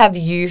how have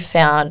you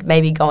found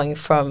maybe going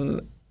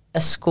from a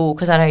school,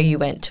 because I know you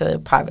went to a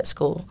private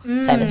school,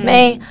 same as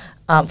me,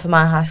 for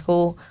my high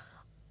school.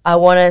 I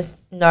want to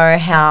know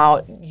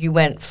how you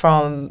went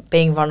from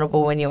being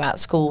vulnerable when you were at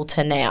school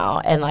to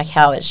now, and like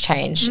how it's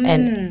changed,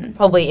 and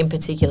probably in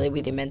particular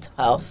with your mental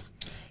health.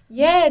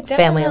 Yeah,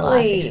 definitely. Family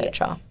life,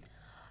 etc.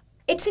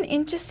 It's an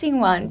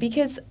interesting one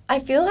because I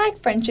feel like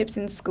friendships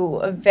in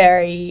school are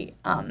very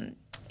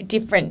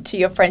different to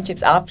your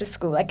friendships after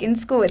school. Like in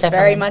school, it's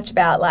very much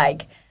about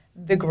like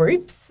the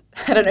groups.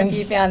 I don't know if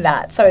you found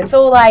that. So it's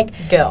all like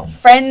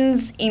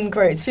friends in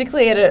groups,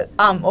 particularly at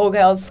an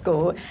all-girls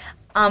school.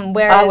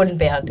 Whereas I wouldn't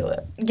be able to do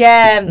it.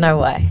 Yeah. No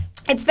way.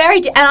 It's very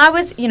and I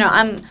was,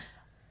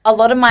 a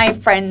lot of my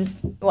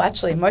friends, well,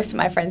 actually, most of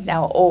my friends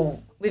now are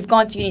we've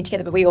gone to uni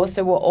together, but we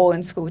also were all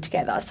in school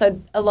together.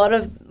 So a lot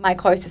of my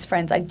closest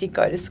friends I did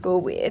go to school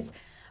with.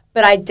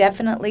 But I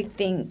definitely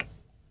think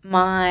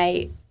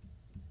my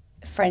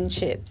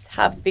friendships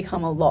have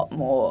become a lot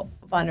more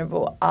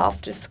vulnerable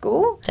after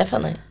school.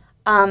 Definitely.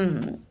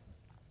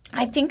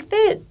 I think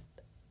that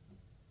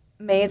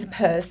me as a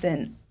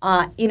person,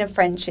 in a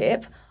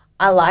friendship,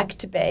 I like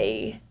to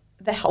be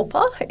the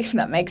helper, if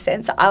that makes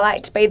sense. I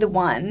like to be the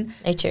one.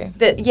 Me too.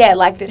 That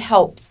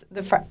helps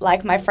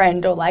like my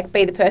friend, or like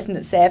be the person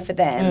that's there for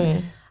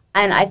them.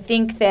 And I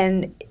think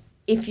then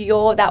if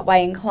you're that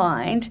way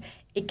inclined,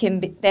 it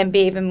can then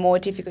be even more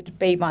difficult to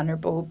be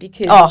vulnerable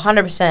because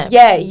 100%.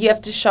 Yeah, you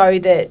have to show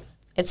that.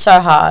 It's so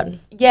hard.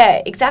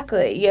 Yeah,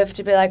 exactly. You have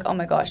to be like, oh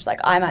my gosh, like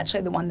I'm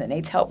actually the one that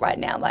needs help right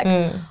now. Like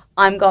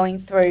I'm going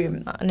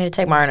through. I need to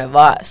take my own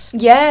advice.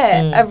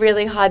 Yeah, a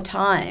really hard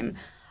time.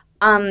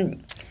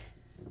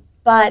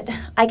 But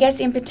I guess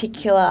in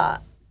particular,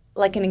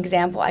 like an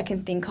example I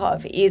can think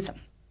of is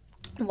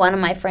one of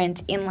my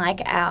friends in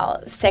like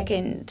our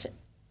second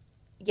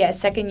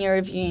year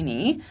of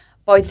uni,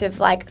 both of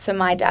like, so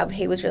my dad,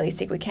 he was really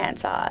sick with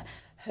cancer.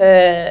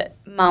 Her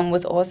mum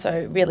was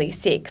also really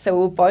sick. So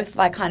we were both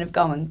like kind of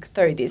going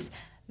through this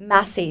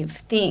massive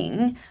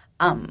thing,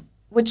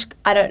 which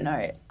I don't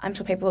know. I'm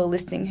sure people are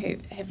listening who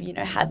have,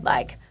 had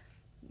like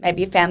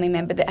maybe a family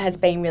member that has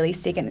been really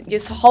sick, and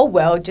just the whole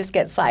world just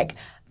gets like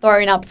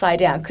thrown upside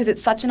down because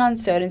it's such an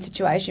uncertain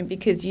situation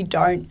because you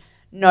don't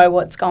know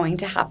what's going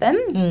to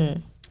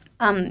happen.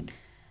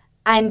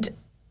 And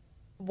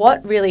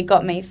what really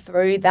got me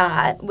through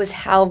that was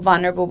how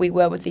vulnerable we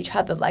were with each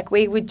other. Like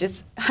we would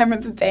just, I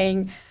remember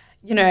being,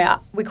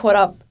 we caught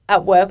up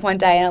at work one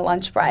day in a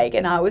lunch break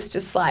and I was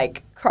just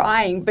like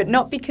crying, but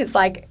not because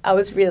like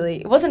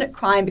it wasn't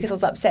crying because I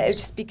was upset. It was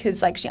just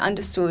because like she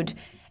understood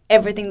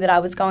everything that I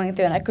was going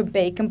through, and I could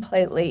be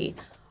completely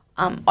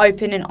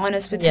open and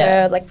honest with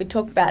her. Like we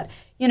talked about,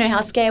 you know,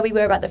 how scared we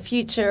were about the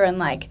future, and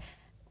like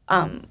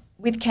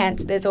with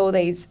cancer, there's all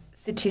these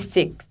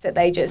statistics that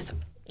they just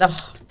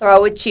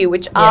throw at you,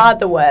 which are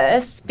the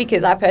worst,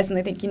 because I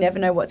personally think you never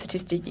know what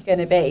statistic you're going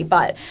to be,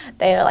 but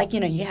they are like, you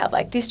know, you have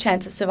like this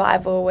chance of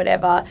survival or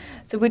whatever.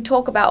 So we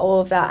talk about all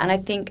of that, and I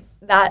think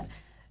that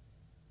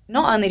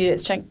not only did it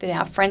strengthen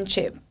our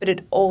friendship, but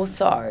it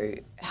also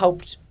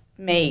helped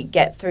me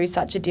get through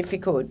such a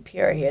difficult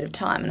period of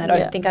time, and I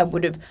don't think I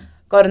would have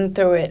gotten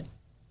through it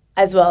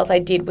as well as I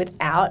did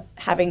without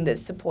having the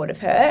support of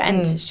her,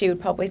 and she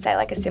would probably say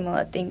like a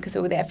similar thing because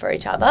we were there for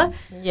each other.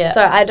 Yeah.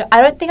 So I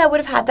don't think I would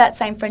have had that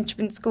same friendship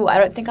in school. I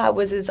don't think I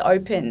was as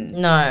open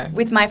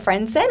with my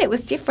friends then. It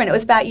was different. It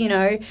was about, you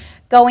know,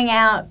 going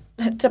out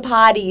to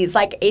parties,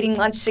 like eating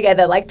lunch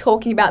together, like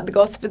talking about the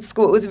gossip at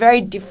school. It was very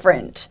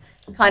different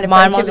kind of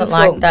Mine friendship in wasn't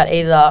school. like that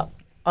either,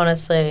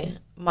 honestly.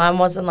 Mine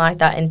wasn't like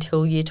that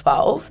until year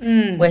 12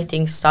 where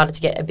things started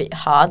to get a bit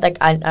hard. Like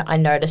I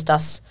noticed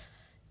us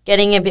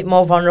getting a bit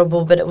more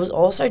vulnerable, but it was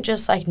also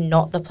just like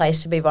not the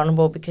place to be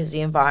vulnerable because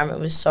the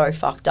environment was so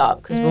fucked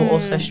up, because we were all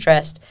so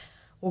stressed.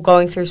 We were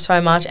going through so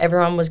much.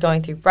 Everyone was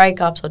going through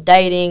breakups or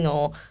dating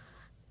or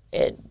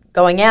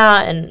going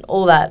out and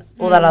all that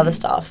other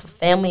stuff,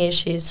 family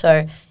issues.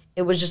 So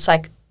it was just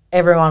like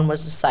everyone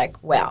was just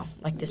like, wow,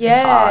 like this is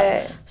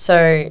hard.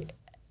 So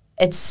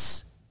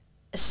it's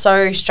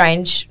so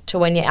strange to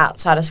when you're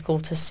outside of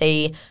school to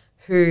see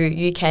who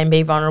you can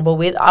be vulnerable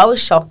with. I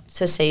was shocked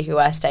to see who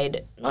I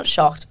stayed, not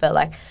shocked, but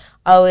like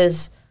I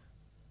was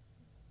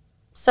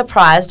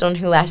surprised on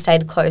who I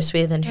stayed close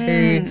with and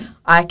who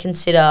I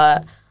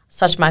consider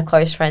such my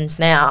close friends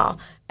now,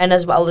 and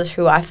as well as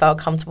who I felt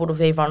comfortable to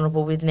be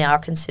vulnerable with now,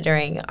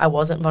 considering I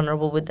wasn't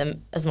vulnerable with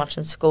them as much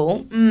in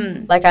school.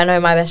 Like I know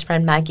my best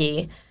friend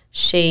Maggie,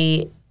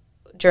 she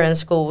during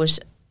school was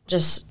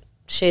just,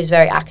 she was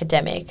very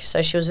academic,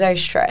 so she was very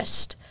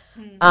stressed.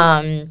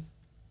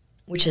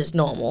 Which is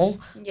normal,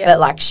 but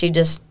like she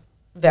just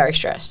very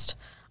stressed.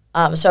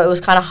 So it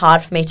was kind of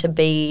hard for me to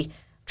be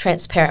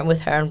transparent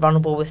with her and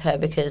vulnerable with her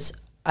because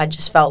I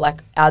just felt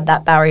like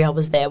that barrier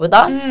was there with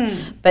us.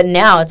 But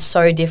now it's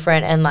so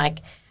different, and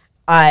like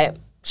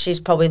she's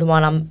probably the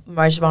one I'm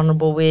most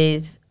vulnerable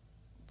with,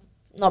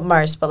 not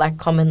most, but like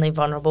commonly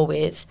vulnerable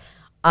with.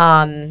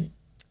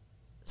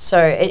 So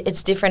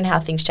it's different how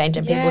things change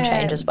and people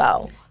change as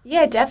well.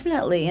 Yeah,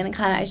 definitely. And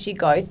kind of as you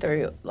go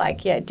through,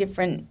 like,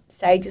 different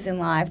stages in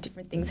life,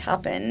 different things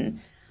happen,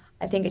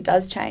 I think it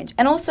does change.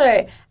 And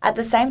also, at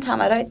the same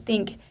time, I don't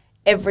think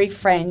every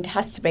friend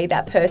has to be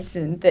that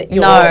person that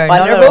you're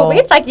vulnerable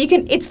with. Like,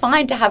 it's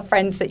fine to have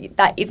friends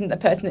that isn't the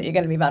person that you're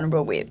going to be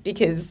vulnerable with,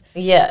 because...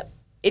 Yeah,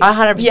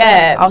 100%.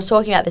 Yeah. I was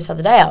talking about this the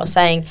other day. I was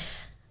saying...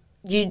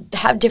 You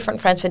have different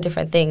friends for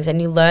different things,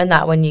 and you learn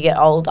that when you get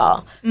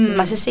older. Because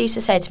my sister used to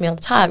say it to me all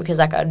the time, because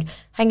like I'd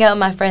hang out with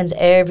my friends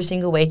every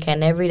single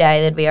weekend, every day.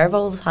 They'd be over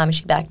all the time, and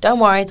she'd be like, "Don't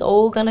worry, it's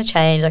all gonna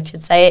change." Like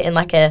she'd say it in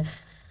like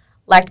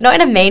not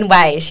in a mean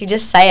way. She'd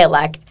just say it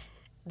like,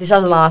 "This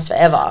doesn't last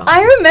forever."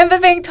 I remember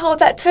being told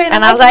that too,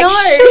 and I was like, "No,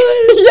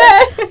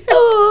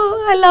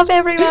 oh, I love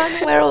everyone.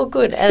 We're all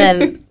good." And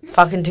then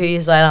fucking 2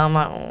 years later, I'm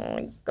like, oh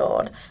my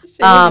god.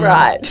 She was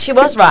right. She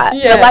was right.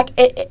 But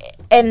like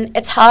and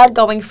it's hard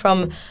going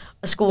from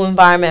a school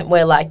environment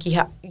where like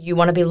you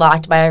want to be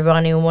liked by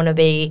everyone,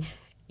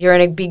 you're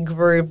in a big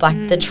group,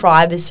 like the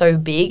tribe is so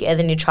big, and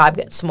then your tribe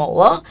gets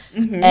smaller.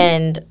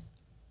 And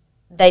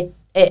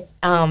the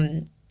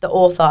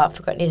author, I've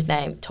forgotten his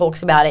name,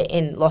 talks about it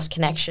in Lost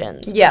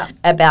Connections.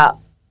 About,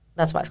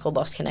 that's why it's called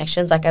Lost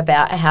Connections, like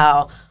about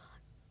how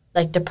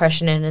like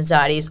depression and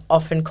anxiety is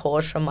often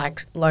caused from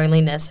like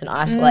loneliness and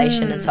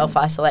isolation and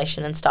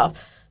self-isolation and stuff.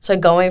 So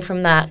going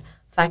from that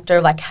factor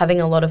of like having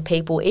a lot of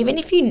people, even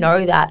if you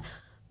know that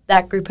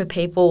that group of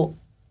people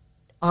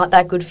aren't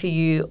that good for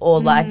you,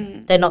 or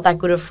like they're not that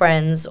good of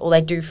friends, or they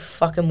do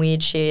fucking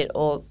weird shit,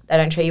 or they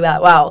don't treat you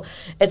that well,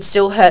 it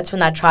still hurts when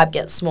that tribe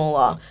gets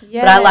smaller.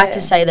 But I like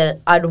to say that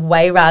I'd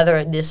way rather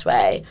it this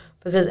way,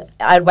 because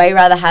I'd way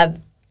rather have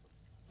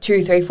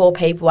 2, 3, 4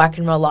 people I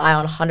can rely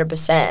on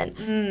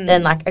 100%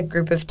 than like a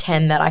group of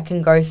 10 that I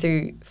can go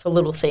through for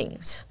little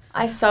things.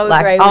 I so like,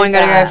 agree with I'm going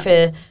that. to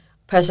go for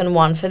person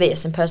 1 for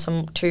this and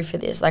person 2 for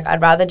this. Like,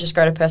 I'd rather just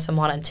go to person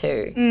 1 and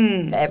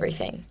 2 for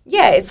everything.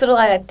 Yeah, it's sort of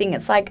like that thing.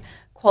 It's like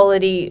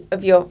quality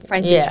of your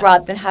friendships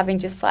rather than having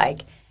just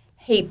like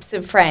heaps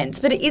of friends.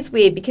 But it is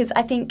weird because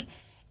I think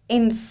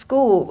in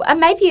school, and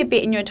maybe a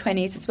bit in your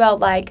 20s as well,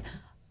 like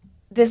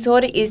there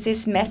sort of is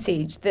this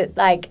message that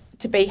like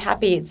to be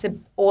happy, it's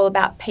all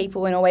about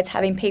people and always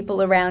having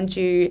people around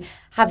you,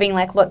 having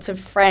like lots of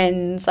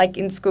friends, like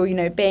in school, you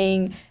know,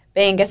 being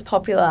I guess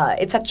popular.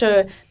 It's such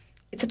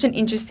an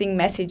interesting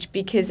message,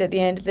 because at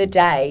the end of the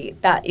day,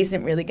 that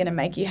isn't really going to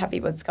make you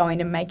happy. What's going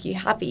to make you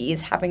happy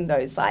is having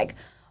those like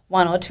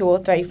 1 or 2 or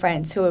 3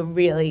 friends who are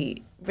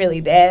really,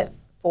 really there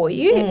for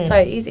you. So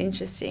it is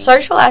interesting.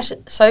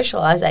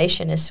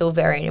 Socialization is still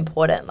very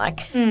important.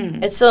 Like,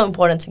 it's still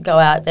important to go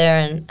out there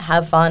and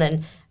have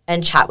fun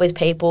and chat with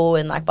people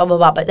and, like, blah, blah,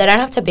 blah. But they don't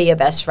have to be your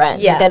best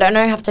friends. Yeah. Like, they don't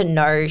have to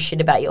know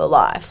shit about your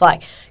life.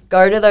 Like,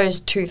 go to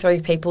those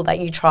 2-3 people that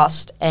you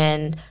trust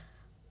and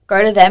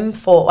go to them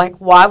for, like,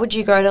 why would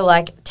you go to,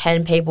 like,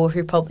 10 people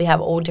who probably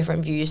have all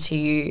different views to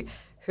you,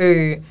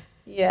 who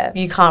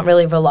you can't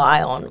really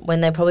rely on,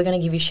 when they're probably going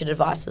to give you shit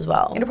advice as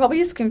well. It'll probably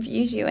just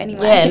confuse you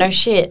anyway. Yeah, no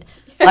shit.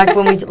 Like,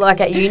 when we, like,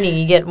 at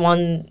uni, you get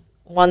one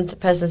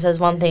person says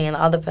one thing and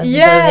the other person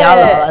says the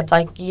other. It's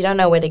like, you don't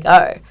know where to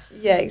go.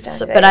 Yeah,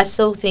 exactly. So, but I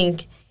still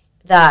think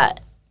that,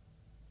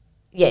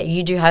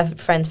 you do have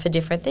friends for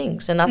different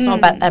things, and that's not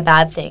a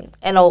bad thing.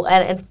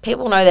 And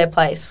people know their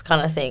place,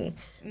 kind of thing.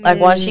 Like,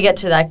 once you get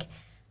to, like,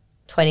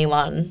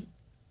 21,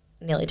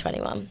 nearly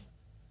 21,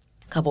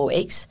 a couple of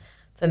weeks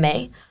for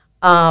me,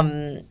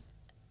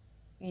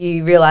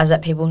 you realise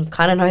that people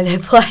kind of know their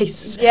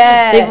place.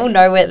 Yeah. People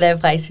know where their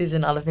place is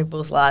in other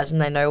people's lives,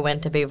 and they know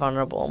when to be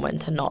vulnerable and when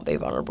to not be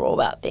vulnerable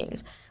about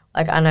things.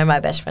 Like, I know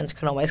my best friends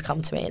can always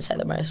come to me and say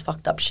the most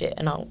fucked up shit,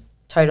 and I'll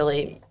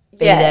totally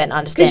be there and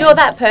understand. Because you're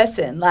that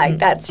person. Like,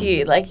 that's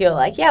you. Like, you're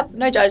like, yep,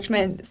 no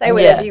judgment. Say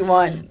whatever you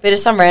want. But if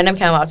some random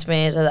came up to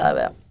me and said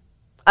that,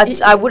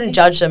 I wouldn't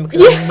judge them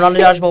because I'm not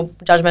a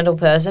judgmental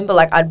person, but,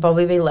 like, I'd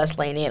probably be less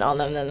lenient on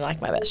them than,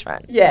 like, my best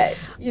friend. Yeah.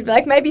 You'd be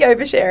like, maybe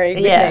oversharing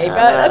with me,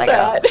 but that's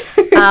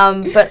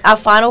all right. But our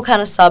final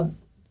kind of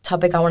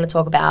sub-topic I want to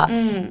talk about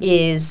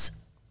is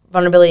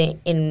vulnerability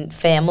in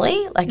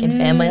family, like in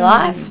family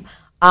life.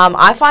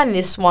 I find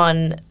this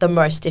one the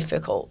most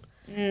difficult.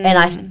 And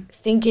I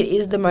think it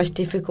is the most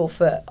difficult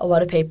for a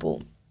lot of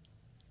people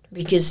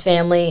because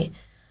family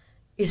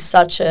is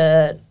such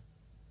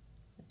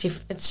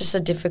it's just a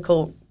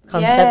difficult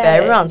concept for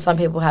everyone. Some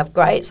people have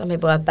great, some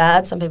people have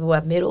bad, some people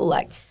have middle.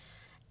 Like,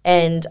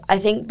 and I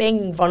think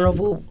being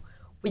vulnerable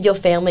with your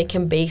family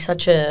can be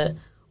such a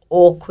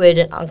awkward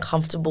and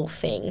uncomfortable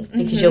thing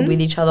because you're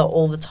with each other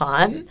all the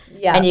time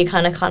and you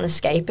kind of can't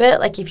escape it.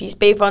 Like, if you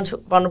be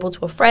vulnerable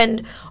to a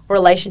friend or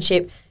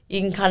relationship, you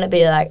can kind of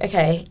be like,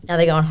 okay, now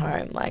they're going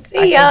home. Like,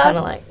 I can kind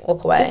of, like,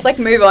 walk away. Just, like,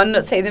 move on,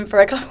 not see them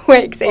for a couple of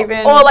weeks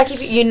even. Or like, if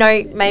you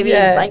know, maybe,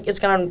 like, it's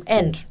going to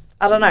end.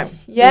 I don't know.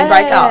 Yeah. You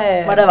break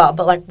up, whatever.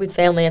 But, like, with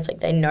family, it's like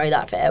they know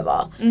that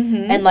forever.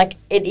 And, like,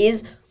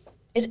 it's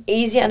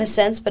easier in a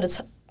sense, but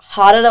it's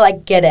harder to,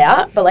 like, get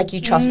out, but, like, you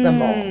trust them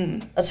more.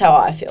 That's how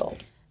I feel.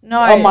 No.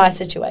 On my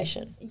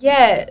situation.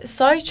 Yeah,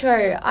 so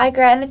true. I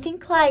agree. And I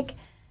think, like,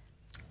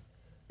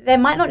 they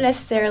might not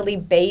necessarily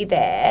be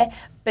there,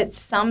 but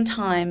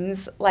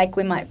sometimes, like,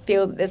 we might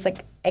feel that there's,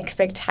 like,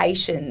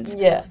 expectations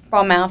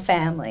from our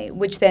family,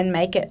 which then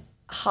make it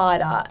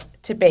harder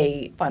to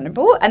be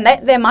vulnerable. And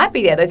there might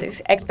be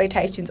those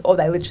expectations, or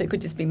they literally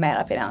could just be made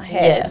up in our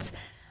heads.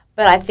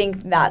 But I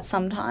think that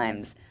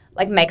sometimes,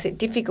 like, makes it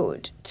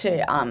difficult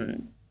to,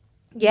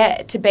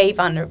 to be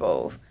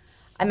vulnerable.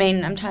 I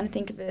mean, I'm trying to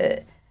think of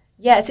a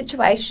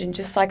situation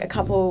just, like, it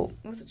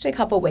was actually a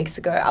couple of weeks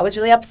ago. I was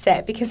really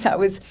upset because I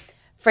was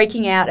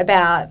freaking out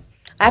about,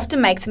 I have to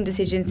make some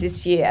decisions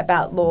this year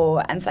about law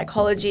and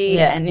psychology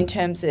and in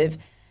terms of,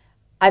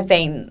 I've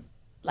been,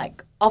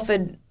 like,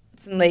 offered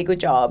some legal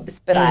jobs,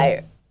 but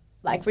I,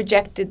 like,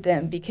 rejected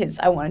them because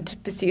I wanted to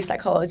pursue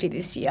psychology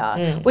this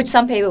year, which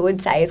some people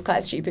would say is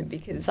quite stupid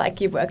because,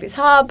 like, you've worked this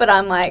hard, but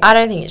I'm like... I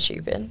don't think it's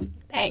stupid.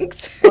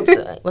 Thanks.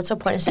 What's the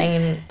point of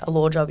saying in a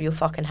law job you'll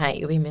fucking hate?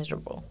 You'll be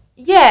miserable.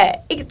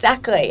 Yeah,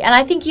 exactly. And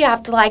I think you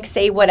have to, like,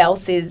 see what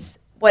else is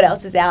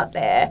out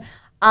there.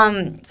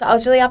 So I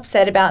was really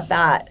upset about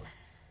that.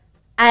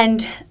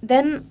 And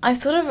then I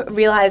sort of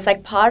realised,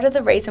 like, part of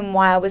the reason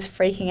why I was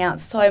freaking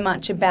out so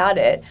much about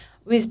it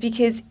was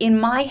because in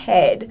my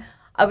head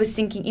I was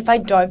thinking, if I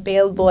don't be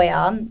a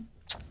lawyer,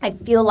 I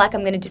feel like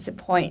I'm going to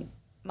disappoint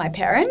my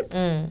parents,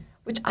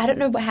 which I don't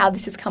know how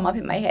this has come up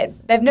in my head.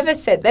 They've never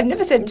said to me.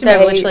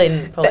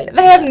 Literally probably.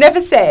 They have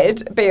never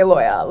said, be a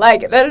lawyer.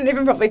 Like, they don't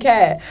even probably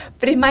care.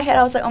 But in my head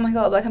I was like, oh my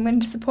God, like, I'm going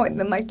to disappoint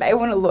them. Like, they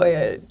want a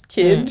lawyer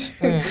kid.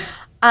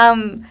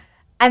 And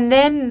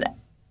then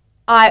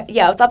I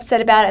was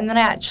upset about it. And then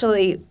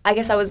I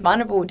guess I was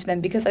vulnerable to them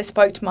because I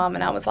spoke to Mum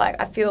and I was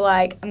like, I feel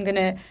like I'm going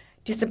to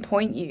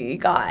disappoint you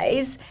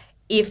guys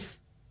if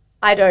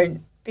I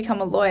don't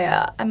become a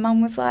lawyer. And Mum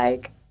was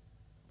like,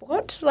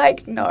 what?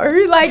 Like, no.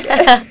 Like,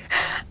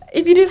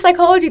 if you do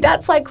psychology,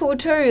 that's, like, cool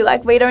too.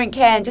 Like, we don't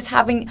care. And just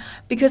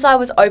because I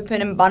was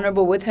open and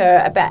vulnerable with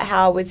her about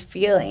how I was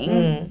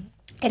feeling,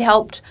 it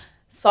helped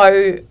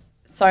so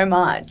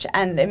much.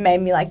 And it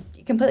made me, like,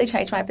 it completely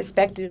changed my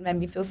perspective. It made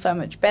me feel so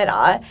much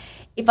better.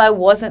 If I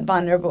wasn't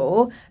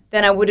vulnerable,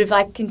 then I would have,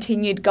 like,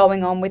 continued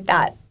going on with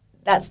that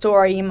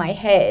story in my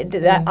head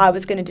that I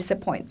was going to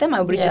disappoint them.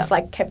 I would have just,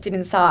 like, kept it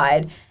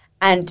inside.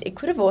 And it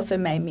could have also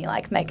made me,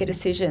 like, make a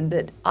decision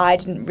that I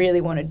didn't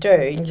really want to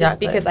do just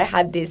because I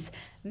had this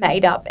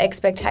made-up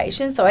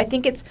expectation. So I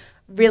think it's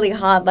really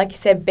hard, like you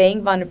said,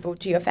 being vulnerable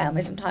to your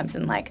family sometimes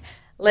and, like,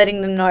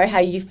 letting them know how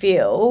you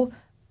feel.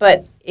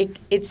 But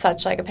it's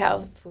such, like, a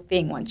powerful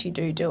thing once you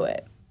do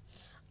it.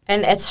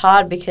 And it's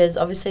hard because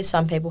obviously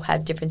some people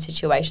have different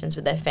situations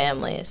with their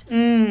families.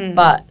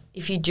 But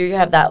if you do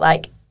have that,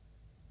 like,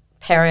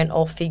 parent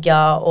or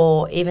figure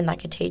or even,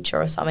 like, a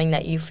teacher or something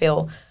that you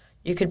feel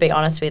you could be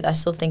honest with, I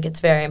still think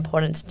it's very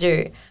important to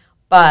do.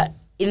 But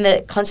in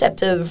the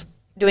concept of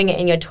doing it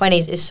in your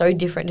 20s is so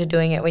different to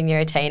doing it when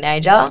you're a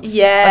teenager.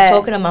 Yeah. I was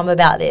talking to Mum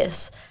about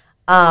this.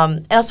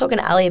 And I was talking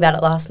to Ali about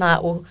it last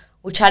night.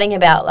 We're chatting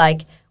about,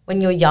 like, when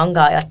you're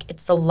younger, like,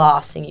 it's the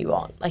last thing you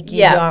want. Like,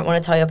 you don't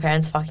want to tell your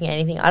parents fucking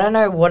anything. I don't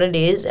know what it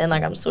is, and,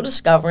 like, I'm still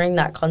discovering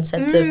that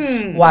concept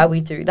of why we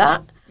do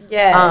that.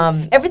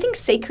 Yeah. Everything's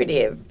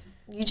secretive.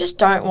 You just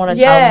don't want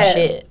to tell them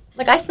shit.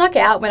 Like, I snuck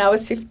out when I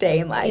was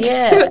 15. Like,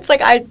 it's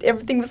like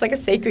everything was like a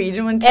secret. You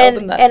didn't want to tell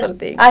them that sort of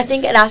thing. I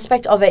think an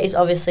aspect of it is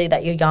obviously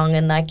that you're young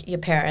and, like, your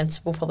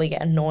parents will probably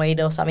get annoyed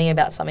or something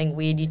about something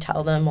weird you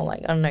tell them, or,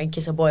 like, I don't know,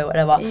 kiss a boy or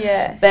whatever.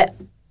 Yeah. But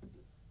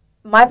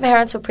my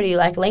parents were pretty,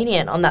 like,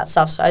 lenient on that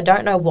stuff, so I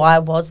don't know why I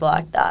was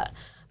like that.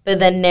 But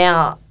then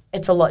now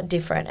it's a lot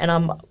different, and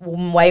I'm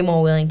way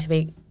more willing to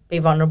be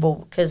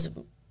vulnerable because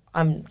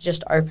I'm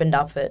just opened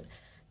up at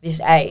this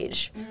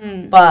age.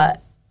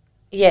 But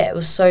yeah, it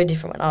was so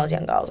different when I was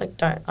younger. I was like,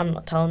 I'm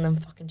not telling them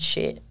fucking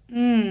shit.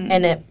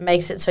 And it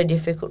makes it so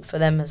difficult for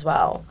them as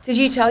well. Did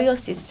you tell your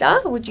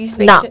sister? Would you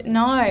speak to...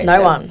 No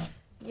one.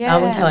 Yeah. I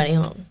wouldn't tell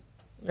anyone.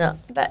 No.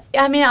 But,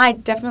 I mean, I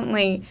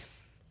definitely,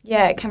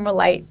 can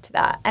relate to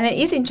that. And it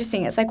is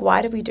interesting. It's like,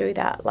 why do we do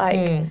that?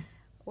 Like,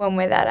 when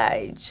we're that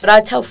age. But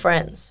I tell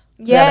friends.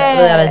 Yeah.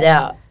 Without a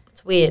doubt.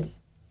 It's weird.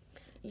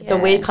 It's a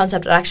weird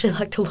concept. I'd actually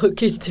like to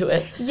look into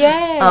it.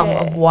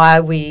 Yeah. Of why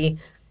we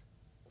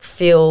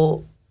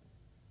feel...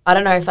 I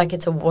don't know if, like,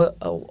 it's a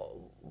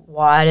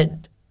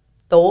wide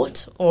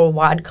thought or a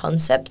wide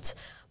concept,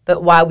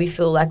 but why we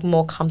feel, like,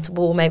 more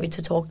comfortable maybe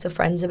to talk to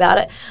friends about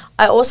it.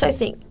 I also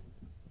think,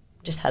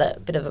 just had a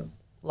bit of a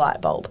light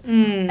bulb,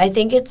 I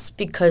think it's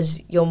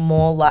because you're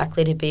more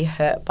likely to be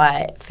hurt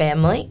by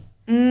family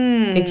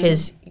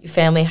because your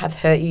family have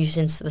hurt you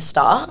since the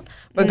start,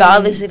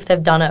 regardless if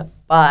they've done it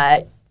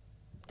by,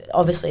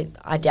 obviously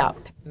I doubt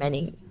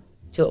many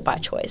do it by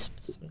choice.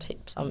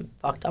 Some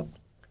fucked up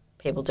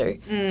people do.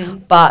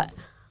 But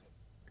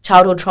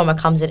childhood trauma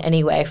comes in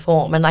any way,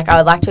 form. And, like, I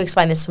would like to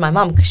explain this to my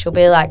mum because I'll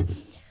be like,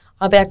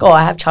 oh,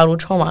 I have childhood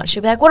trauma. And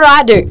she'll be like, what did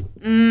I do?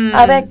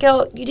 I'll be like,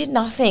 girl, you did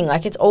nothing.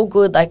 Like, it's all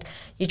good. Like,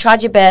 you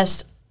tried your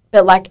best,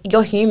 but, like,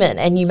 you're human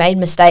and you made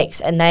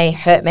mistakes and they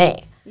hurt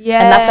me.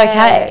 Yeah. And that's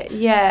okay.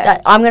 Yeah.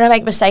 I'm going to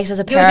make mistakes as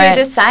a parent. You'll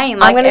do the same.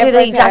 Like, I'm going to do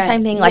the exact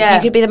same thing. Like,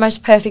 you could be the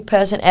most perfect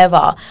person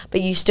ever,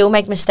 but you still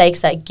make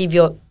mistakes that give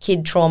your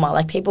kid trauma.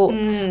 Like, people,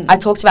 I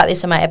talked about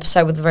this in my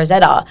episode with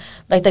Rosetta.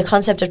 Like, the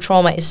concept of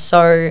trauma is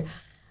so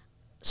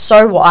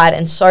wide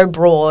and so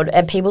broad,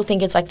 and people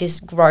think it's, like,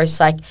 this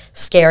gross, like,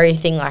 scary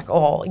thing, like,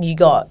 oh, you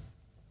got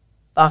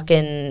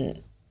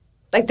fucking...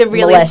 Like the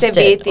really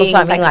severe things,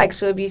 like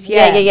sexual abuse.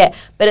 Yeah.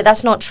 But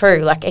that's not true.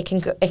 Like, it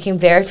can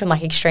vary from,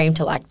 like, extreme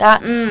to, like,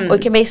 that. Or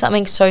it can be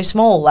something so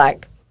small,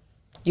 like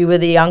you were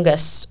the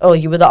youngest or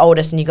you were the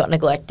oldest and you got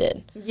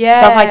neglected. Yeah.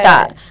 Stuff like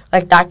that.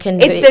 Like, that can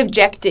be... It's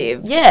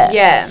subjective. Yeah.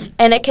 Yeah.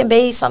 And it can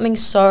be something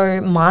so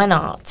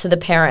minor to the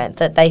parent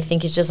that they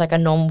think is just, like, a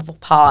normal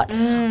part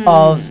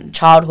of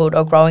childhood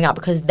or growing up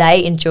because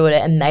they endured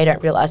it and they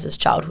don't realise it's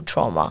childhood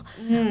trauma.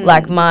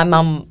 Like, my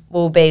mum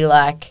will be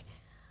like...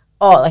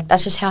 oh, like,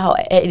 that's just how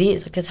it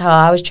is. Like, that's how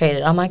I was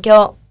treated. I'm like,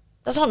 girl,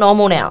 that's not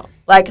normal now.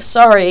 Like,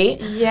 sorry.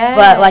 Yeah.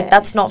 But, like,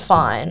 that's not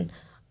fine.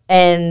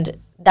 And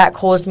that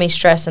caused me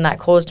stress and that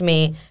caused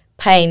me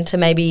pain to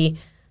maybe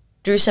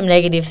do some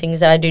negative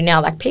things that I do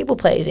now, like people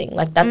pleasing.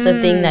 Like, that's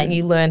a thing that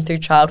you learn through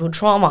childhood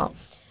trauma.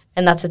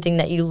 And that's a thing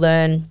that you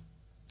learn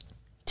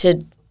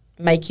to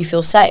make you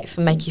feel safe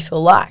and make you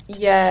feel liked.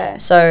 Yeah.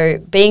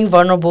 So being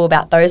vulnerable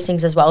about those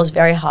things as well is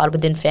very hard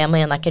within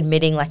family, and, like,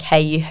 admitting, like,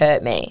 hey, you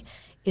hurt me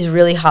is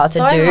really hard to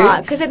do. So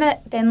hard, because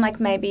then like,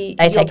 maybe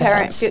they your take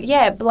parents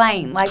offense.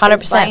 Blame. Like, 100%.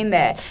 There's blame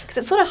there. Because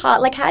it's sort of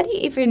hard. Like, how do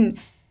you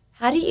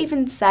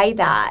even say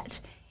that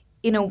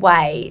in a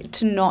way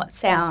to not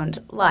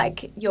sound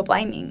like you're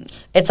blaming?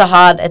 It's a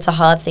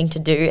hard thing to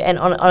do. And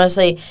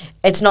honestly,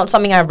 it's not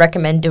something I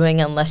recommend doing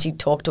unless you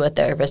talk to a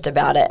therapist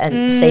about it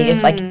and see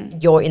if, like,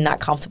 you're in that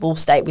comfortable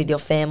state with your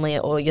family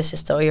or your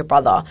sister or your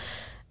brother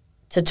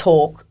to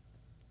talk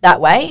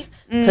that way.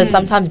 Because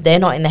sometimes they're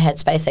not in the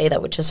headspace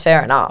either, which is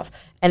fair enough.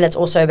 And it's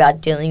also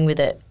about dealing with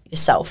it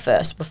yourself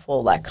first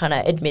before, like, kind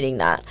of admitting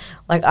that.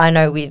 Like, I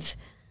know with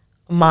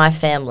my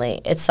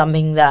family, it's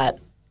something that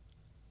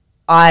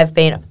I've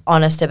been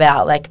honest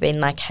about, like, being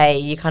like, hey,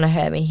 you kind of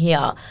hurt me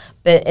here.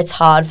 But it's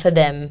hard for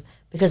them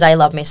because they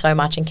love me so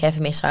much and care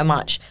for me so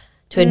much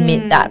to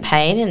admit that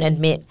pain and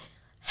admit,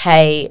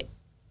 hey,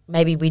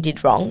 maybe we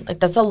did wrong. Like,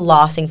 that's the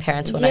last thing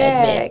parents want to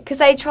admit. Yeah, because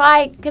they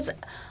try... Because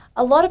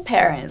a lot of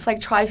parents,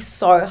 like, try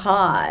so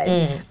hard.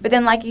 But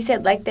then, like you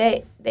said, like,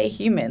 they're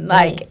human.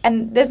 Like,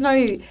 and there's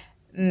no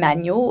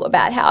manual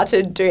about how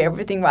to do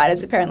everything right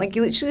as a parent. Like,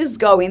 you literally just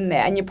go in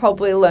there and you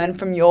probably learn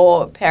from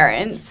your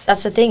parents.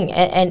 That's the thing.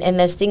 And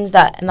there's things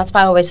that... And that's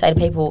why I always say to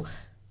people,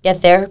 get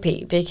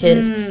therapy,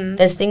 because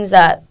there's things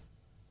that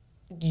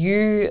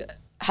you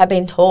have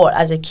been taught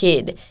as a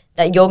kid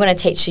that you're going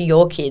to teach to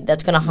your kid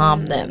that's going to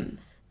harm them.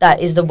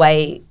 That is the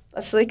way.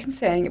 That's really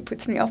concerning. It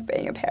puts me off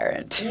being a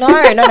parent. No,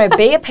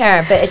 be a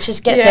parent, but it's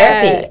just get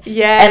therapy.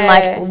 Yeah. And,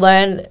 like,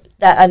 learn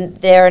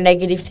that there are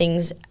negative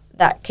things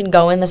that can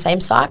go in the same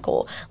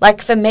cycle.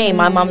 Like, for me,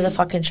 my mum's a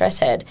fucking stress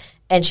head,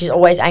 and she's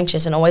always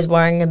anxious and always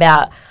worrying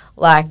about,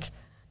 like,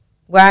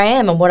 where I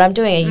am and what I'm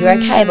doing. Are you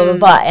okay? Blah, blah,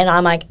 blah. And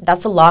I'm like,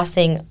 that's the last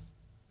thing,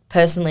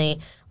 personally.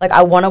 Like,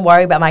 I want to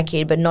worry about my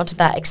kid, but not to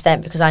that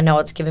extent, because I know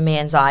it's given me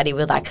anxiety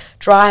with, like,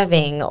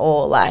 driving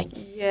or, like,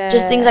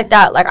 just things like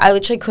that. Like, I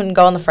literally couldn't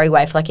go on the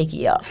freeway for, like, a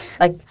year.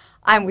 Like,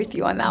 I'm with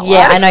you on that one.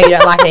 Yeah, I know you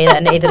don't like it either,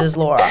 and neither does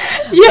Laura.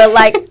 But,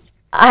 like,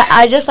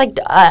 I just, like,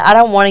 I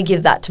don't want to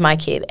give that to my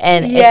kid.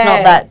 And it's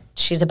not that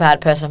she's a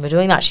bad person for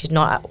doing that. She's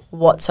not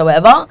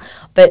whatsoever.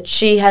 But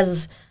she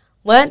has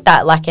learnt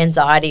that, like,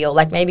 anxiety, or,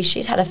 like, maybe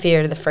she's had a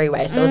fear of the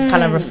freeway, so it's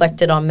kind of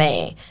reflected on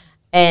me.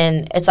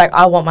 And it's like,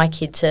 I want my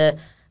kid to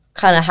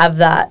kind of have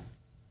that.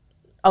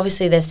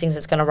 Obviously, there's things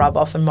that's going to rub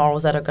off and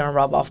morals that are going to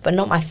rub off, but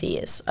not my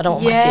fears. I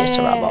don't want my fears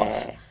to rub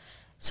off.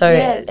 So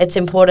it's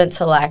important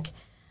to, like,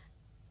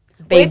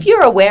 be... Well, if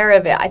you're aware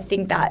of it, I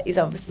think that is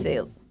obviously,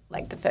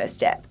 like, the first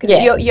step. Because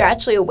you're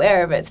actually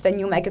aware of it, so then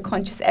you'll make a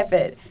conscious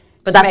effort.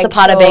 But that's the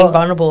part of being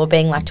vulnerable, or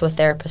being, like, to a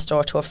therapist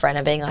or to a friend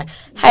and being like,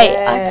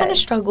 hey, I kind of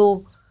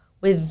struggle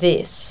with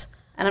this.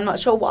 And I'm not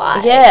sure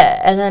why.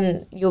 Yeah, and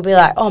then you'll be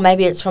like, oh,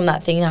 maybe it's from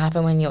that thing that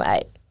happened when you were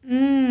 8.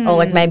 Or,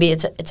 like, maybe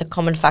it's a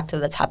common factor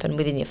that's happened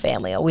within your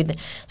family, or with.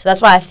 So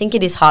that's why I think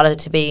it is harder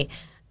to be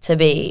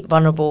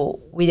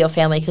vulnerable with your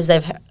family, because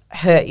they've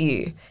hurt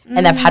you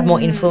and they've had more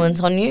influence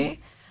on you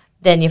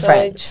than your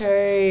friends. So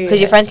true.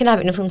 Because your friends can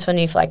have influence on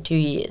you for, like, 2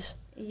 years.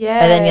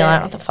 Yeah. And then you're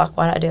like, what the fuck?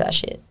 Why did I do that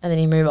shit? And then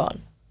you move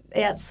on.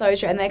 Yeah, it's so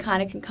true. And they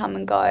kind of can come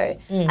and go.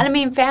 And I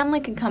mean, family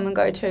can come and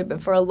go too, but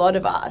for a lot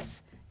of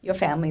us, your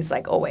family's,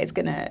 like, always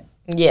going to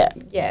be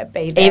there.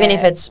 Even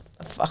if it's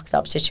a fucked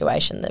up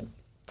situation, they're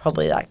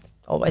probably, like,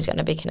 always going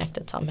to be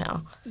connected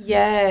somehow.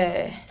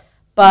 Yeah.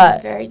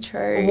 But very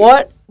true.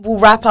 We'll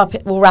wrap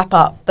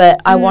up,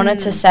 but I wanted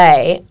to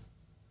say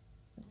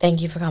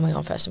thank you for coming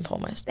on first and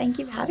foremost. Thank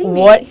you for having me.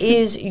 What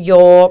is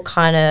your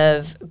kind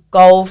of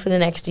goal for the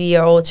next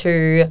year or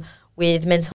two with mental